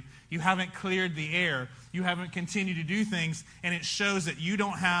around you. You haven't cleared the air. You haven't continued to do things. And it shows that you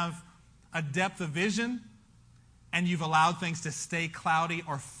don't have a depth of vision, and you've allowed things to stay cloudy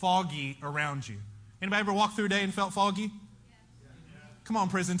or foggy around you. Anybody ever walked through a day and felt foggy? Come on,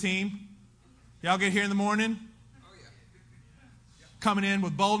 prison team. Y'all get here in the morning? Coming in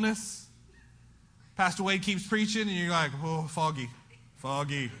with boldness. Pastor Wade keeps preaching, and you're like, oh, foggy.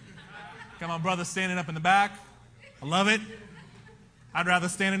 Got my brother standing up in the back. I love it. I'd rather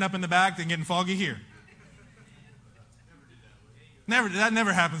standing up in the back than getting foggy here. That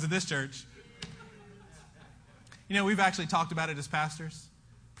never happens at this church. We've actually talked about it as pastors.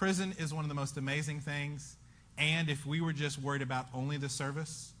 Prison is one of the most amazing things. And if we were just worried about only the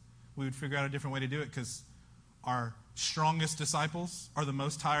service, we would figure out a different way to do it, because our strongest disciples are the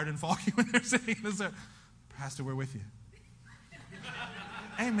most tired and foggy when they're sitting in the service. Pastor, we're with you.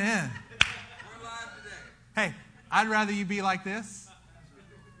 Amen. We're alive today. Hey, I'd rather you be like this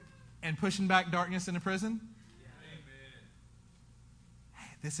and pushing back darkness in a prison.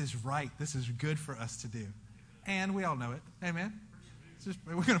 Hey, this is right. This is good for us to do. And we all know it. Amen.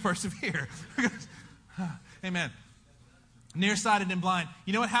 We're going to persevere. Amen. Nearsighted and blind.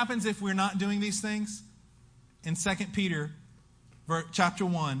 You know what happens if we're not doing these things? In 2 Peter chapter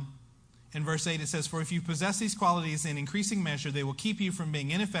 1, in verse 8, it says, "For if you possess these qualities in increasing measure, they will keep you from being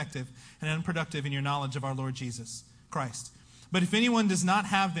ineffective and unproductive in your knowledge of our Lord Jesus Christ. But if anyone does not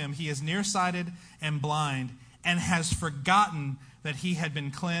have them, he is nearsighted and blind and has forgotten that he had been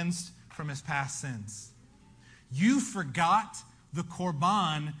cleansed from his past sins." You forgot the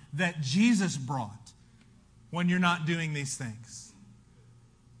korban that Jesus brought when you're not doing these things.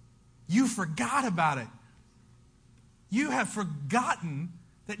 You forgot about it. You have forgotten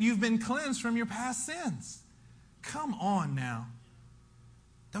that you've been cleansed from your past sins. Come on now.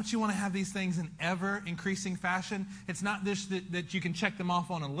 Don't you want to have these things in ever-increasing fashion? It's not this that you can check them off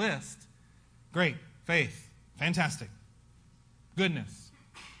on a list. Great. Faith. Fantastic. Goodness.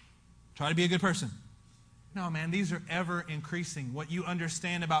 Try to be a good person. No, man, these are ever-increasing. What you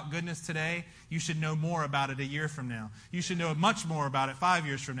understand about goodness today, you should know more about it a year from now. You should know much more about it 5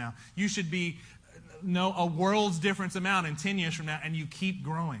 years from now. You should know a world's difference amount in 10 years from now, and you keep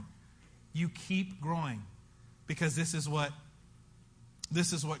growing. You keep growing because this is what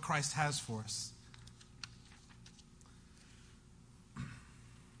Christ has for us.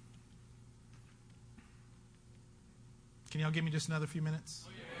 Can y'all give me just another few minutes?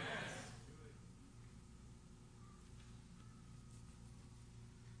 Yes.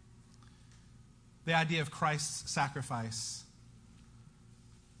 The idea of Christ's sacrifice,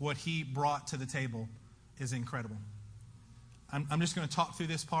 what he brought to the table, is incredible. I'm just going to talk through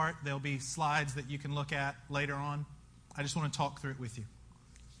this part. There'll be slides that you can look at later on. I just want to talk through it with you.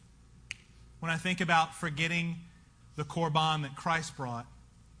 When I think about forgetting the Korban that Christ brought,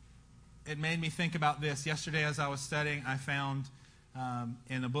 it made me think about this. Yesterday as I was studying, I found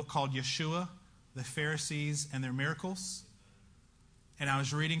in a book called Yeshua, the Pharisees and their miracles. And I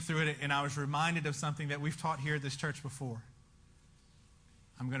was reading through it, and I was reminded of something that we've taught here at this church before.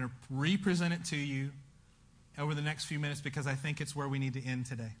 I'm going to represent it to you over the next few minutes because I think it's where we need to end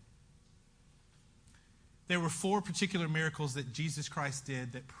today. There were 4 particular miracles that Jesus Christ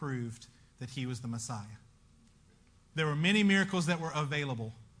did that proved that he was the Messiah. There were many miracles that were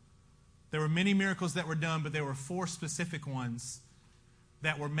available. There were many miracles that were done, but there were 4 specific ones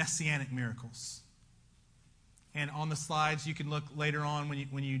that were messianic miracles. And on the slides, you can look later on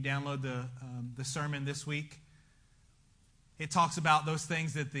when you download the sermon this week. It talks about those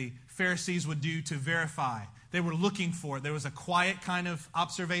things that the Pharisees would do to verify. They were looking for it. There was a quiet kind of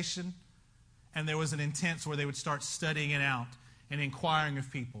observation, and there was an intense where they would start studying it out and inquiring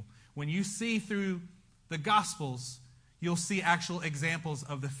of people. When you see through the Gospels, you'll see actual examples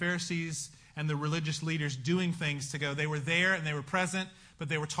of the Pharisees and the religious leaders doing things to go. They were there and they were present, but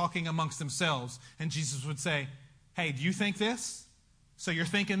they were talking amongst themselves. And Jesus would say, hey, do you think this? So you're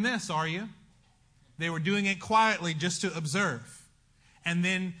thinking this, are you? They were doing it quietly just to observe. And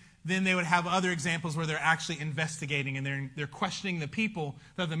then they would have other examples where they're actually investigating and they're questioning the people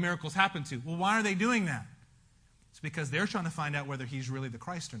that the miracles happened to. Well, why are they doing that? It's because they're trying to find out whether he's really the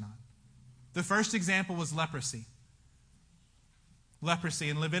Christ or not. The first example was leprosy. Leprosy.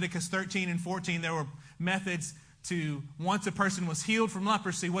 In Leviticus 13 and 14, there were methods to, once a person was healed from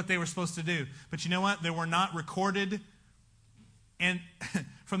leprosy, what they were supposed to do. But you know what? They were not recorded. And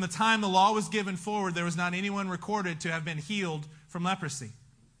from the time the law was given forward, there was not anyone recorded to have been healed from leprosy.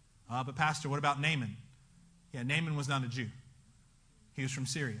 But Pastor, what about Naaman? Yeah, Naaman was not a Jew. He was from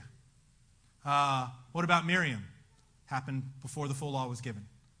Syria. What about Miriam? Happened before the full law was given.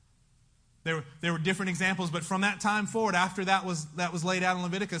 There were different examples, but from that time forward, after that was laid out in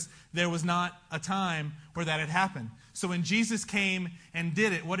Leviticus, there was not a time where that had happened. So when Jesus came and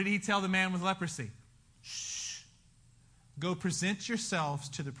did it, what did he tell the man with leprosy? Shh. Go present yourselves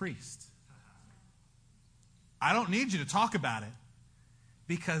to the priest. I don't need you to talk about it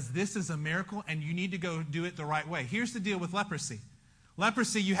because this is a miracle and you need to go do it the right way. Here's the deal with leprosy.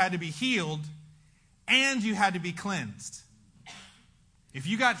 Leprosy, you had to be healed and you had to be cleansed. If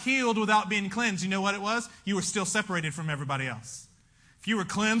you got healed without being cleansed, you know what it was? You were still separated from everybody else. If you were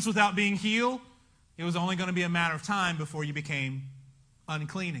cleansed without being healed, it was only going to be a matter of time before you became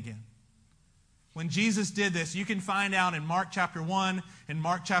unclean again. When Jesus did this, you can find out in Mark chapter 1 and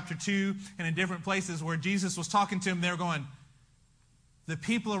Mark chapter 2 and in different places where Jesus was talking to them, they were going, the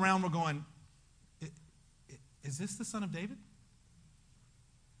people around were going, is this the Son of David?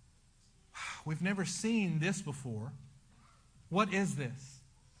 We've never seen this before. What is this?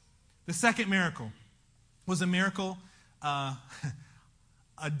 The second miracle was a miracle, a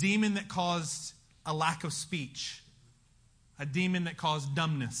demon that caused a lack of speech, a demon that caused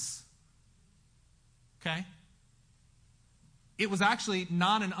dumbness. Okay? It was actually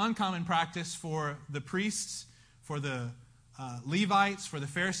not an uncommon practice for the priests, for the Levites, for the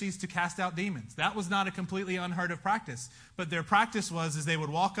Pharisees to cast out demons. That was not a completely unheard of practice. But their practice was they would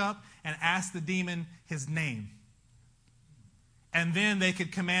walk up and ask the demon his name. And then they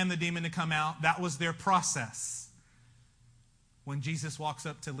could command the demon to come out. That was their process. When Jesus walks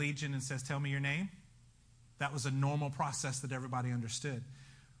up to Legion and says, tell me your name, that was a normal process that everybody understood.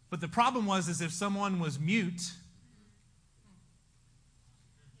 But the problem was if someone was mute,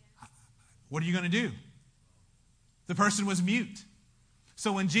 what are you going to do? The person was mute.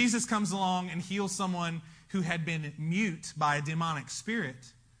 So when Jesus comes along and heals someone who had been mute by a demonic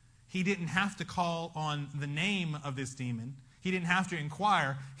spirit, He didn't have to call on the name of this demon. He didn't have to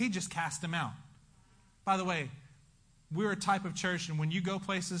inquire. He just cast him out. By the way, we're a type of church, and when you go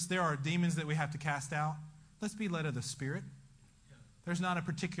places, there are demons that we have to cast out. Let's be led of the Spirit. There's not a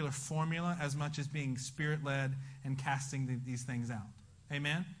particular formula as much as being Spirit-led and casting these things out.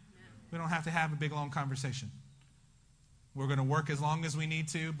 Amen? We don't have to have a big, long conversation. We're going to work as long as we need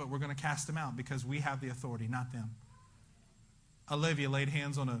to, but we're going to cast them out because we have the authority, not them. Olivia laid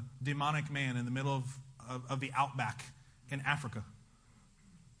hands on a demonic man in the middle of the outback in Africa,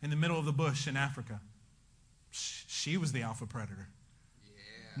 in the middle of the bush in Africa. She was the alpha predator. Yeah.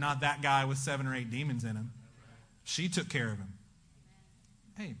 Not that guy with 7 or 8 demons in him. She took care of him.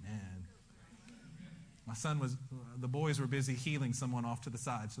 Amen. My son the boys were busy healing someone off to the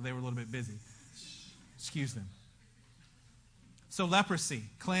side, so they were a little bit busy. Excuse them. So leprosy,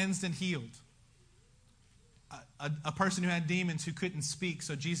 cleansed and healed. A person who had demons who couldn't speak,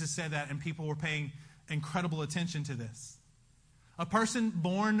 so Jesus said that, and people were paying incredible attention to this. A person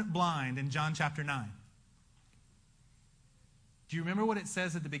born blind in John chapter 9. Do you remember what it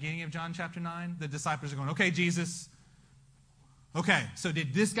says at the beginning of John chapter 9? The disciples are going, okay, Jesus. Okay, so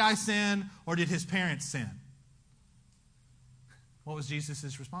did this guy sin or did his parents sin? What was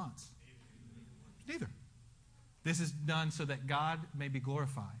Jesus' response? Neither. This is done so that God may be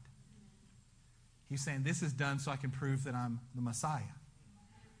glorified. He's saying this is done so I can prove that I'm the Messiah.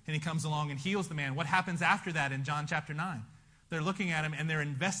 And he comes along and heals the man. What happens after that in John chapter 9? They're looking at him and they're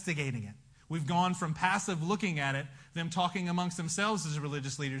investigating it. We've gone from passive looking at it, them talking amongst themselves as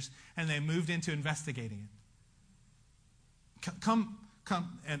religious leaders, and they moved into investigating it. Come,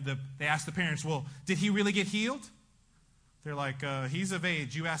 and they ask the parents, well, did he really get healed? They're like, he's of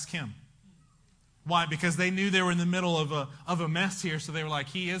age, you ask him. Why? Because they knew they were in the middle of a mess here, so they were like,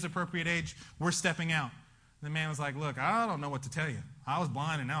 he is appropriate age, we're stepping out. And the man was like, look, I don't know what to tell you. I was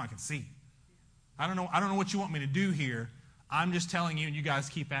blind and now I can see. I don't know what you want me to do here. I'm just telling you, and you guys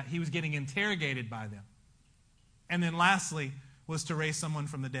keep at. He was getting interrogated by them. And then lastly was to raise someone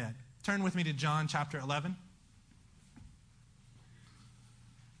from the dead. Turn with me to John chapter 11.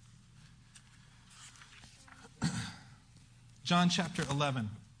 John chapter 11.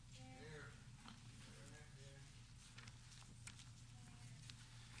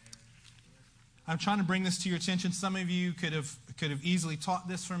 I'm trying to bring this to your attention. Some of you could have easily taught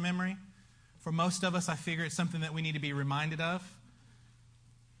this from memory. For most of us, I figure it's something that we need to be reminded of.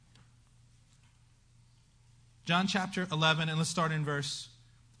 John chapter 11, and let's start in verse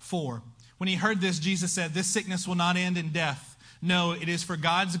 4. When he heard this, Jesus said, this sickness will not end in death. No, it is for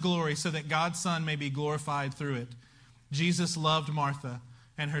God's glory, so that God's Son may be glorified through it. Jesus loved Martha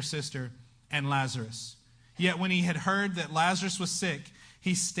and her sister and Lazarus. Yet when he had heard that Lazarus was sick,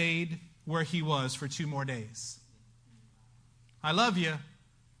 he stayed where he was for 2 more days. I love you.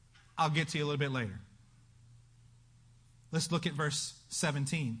 I'll get to you a little bit later. Let's look at verse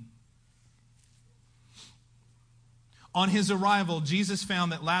 17. On his arrival, Jesus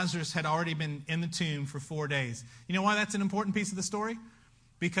found that Lazarus had already been in the tomb for 4 days. You know why that's an important piece of the story?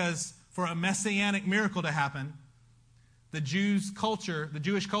 Because for a messianic miracle to happen, the Jewish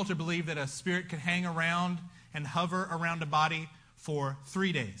culture believed that a spirit could hang around and hover around a body for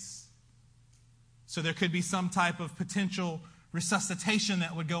 3 days. So there could be some type of potential resuscitation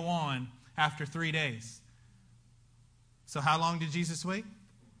that would go on after 3 days. So how long did Jesus wait?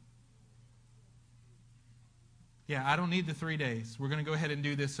 Yeah, I don't need the 3 days. We're going to go ahead and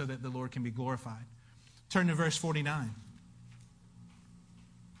do this so that the Lord can be glorified. Turn to verse 49.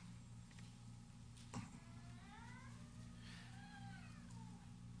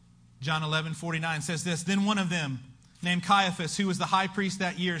 John 11:49 says this, then one of them, named Caiaphas, who was the high priest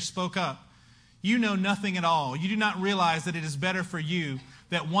that year, spoke up. You know nothing at all. You do not realize that it is better for you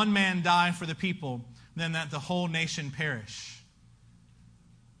that one man die for the people than that the whole nation perish.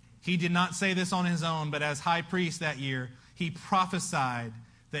 He did not say this on his own, but as high priest that year, he prophesied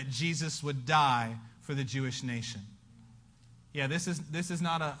that Jesus would die for the Jewish nation. Yeah, this is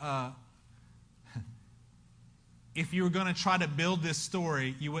not a if you were going to try to build this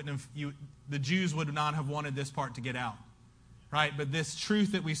story, the Jews would not have wanted this part to get out. Right? But this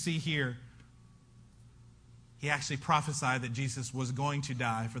truth that we see here, he actually prophesied that Jesus was going to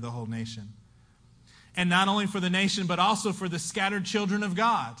die for the whole nation. And not only for the nation, but also for the scattered children of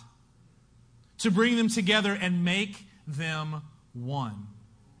God. To bring them together and make them one.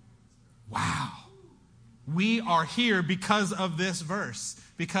 Wow. We are here because of this verse.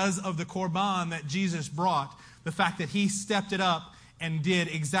 Because of the Korban that Jesus brought. The fact that he stepped it up and did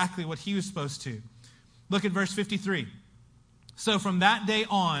exactly what he was supposed to. Look at verse 53. So from that day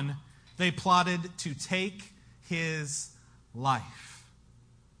on, they plotted to take his life.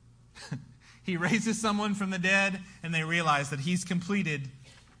 He raises someone from the dead, and they realize that he's completed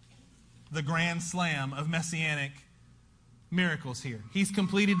the grand slam of messianic miracles here. He's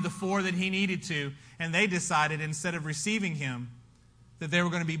completed the 4 that he needed to, and they decided instead of receiving him that they were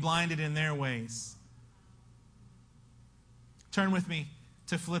going to be blinded in their ways. Turn with me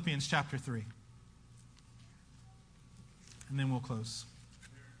to Philippians chapter 3. And then we'll close.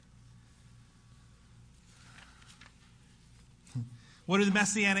 What do the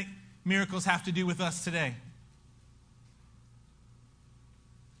messianic miracles have to do with us today?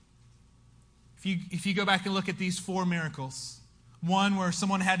 If you go back and look at these 4 miracles, one where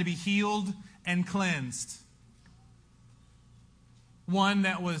someone had to be healed and cleansed. One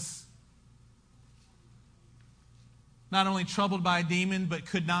that was not only troubled by a demon, but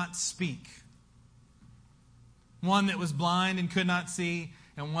could not speak. One that was blind and could not see,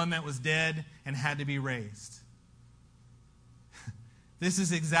 and one that was dead and had to be raised. This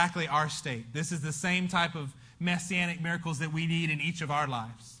is exactly our state. This is the same type of messianic miracles that we need in each of our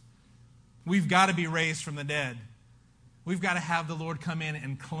lives. We've got to be raised from the dead. We've got to have the Lord come in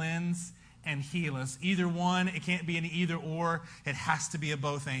and cleanse and heal us. Either one, it can't be an either or. It has to be a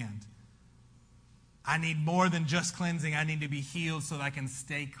both and. I need more than just cleansing. I need to be healed so that I can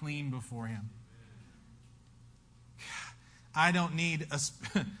stay clean before Him. I don't need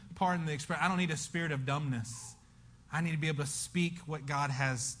pardon the expression, I don't need a spirit of dumbness. I need to be able to speak what God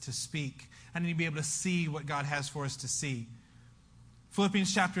has to speak. I need to be able to see what God has for us to see.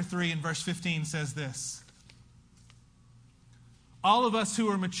 Philippians chapter 3 and verse 15 says this. All of us who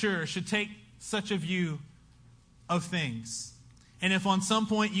are mature should take such a view of things. And if on some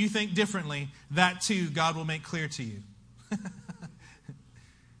point you think differently, that too God will make clear to you.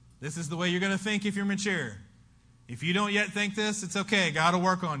 This is the way you're going to think if you're mature. If you don't yet think this, it's okay. God will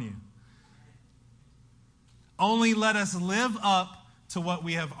work on you. Only let us live up to what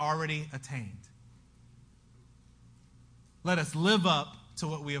we have already attained. Let us live up to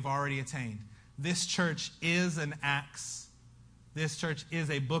what we have already attained. This church is an Acts. This church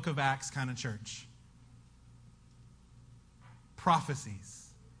is a book of Acts kind of church. Prophecies,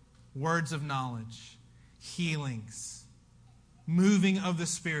 words of knowledge, healings, moving of the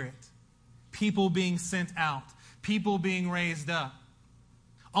Spirit, people being sent out, people being raised up.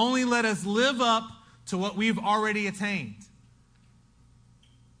 Only let us live up to what we've already attained.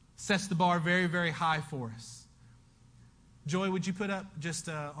 Sets the bar very, very high for us. Joy, would you put up just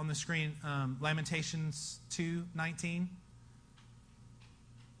on the screen Lamentations 2:19?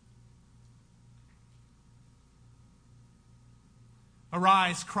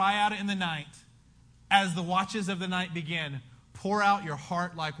 Arise, cry out in the night. As the watches of the night begin, pour out your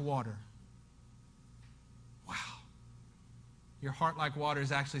heart like water. Wow. Your heart like water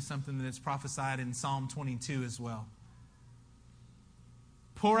is actually something that is prophesied in Psalm 22 as well.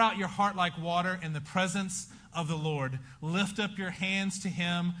 Pour out your heart like water in the presence of the Lord. Lift up your hands to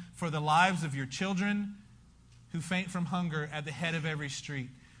Him for the lives of your children who faint from hunger at the head of every street.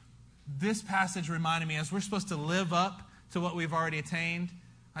 This passage reminded me, as we're supposed to live up to what we've already attained,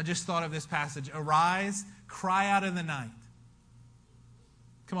 I just thought of this passage. Arise, cry out in the night.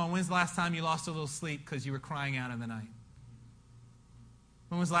 Come on, when's the last time you lost a little sleep because you were crying out in the night?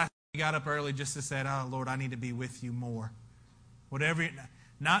 When was the last time you got up early just to say, oh, Lord, I need to be with you more? Whatever,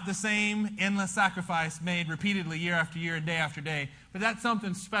 not the same endless sacrifice made repeatedly year after year and day after day, but that's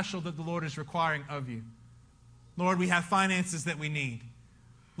something special that the Lord is requiring of you. Lord, we have finances that we need.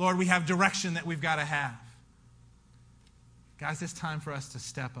 Lord, we have direction that we've got to have. Guys, it's time for us to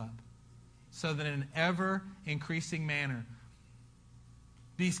step up so that in an ever-increasing manner,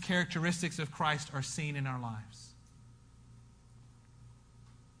 these characteristics of Christ are seen in our lives.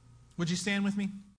 Would you stand with me?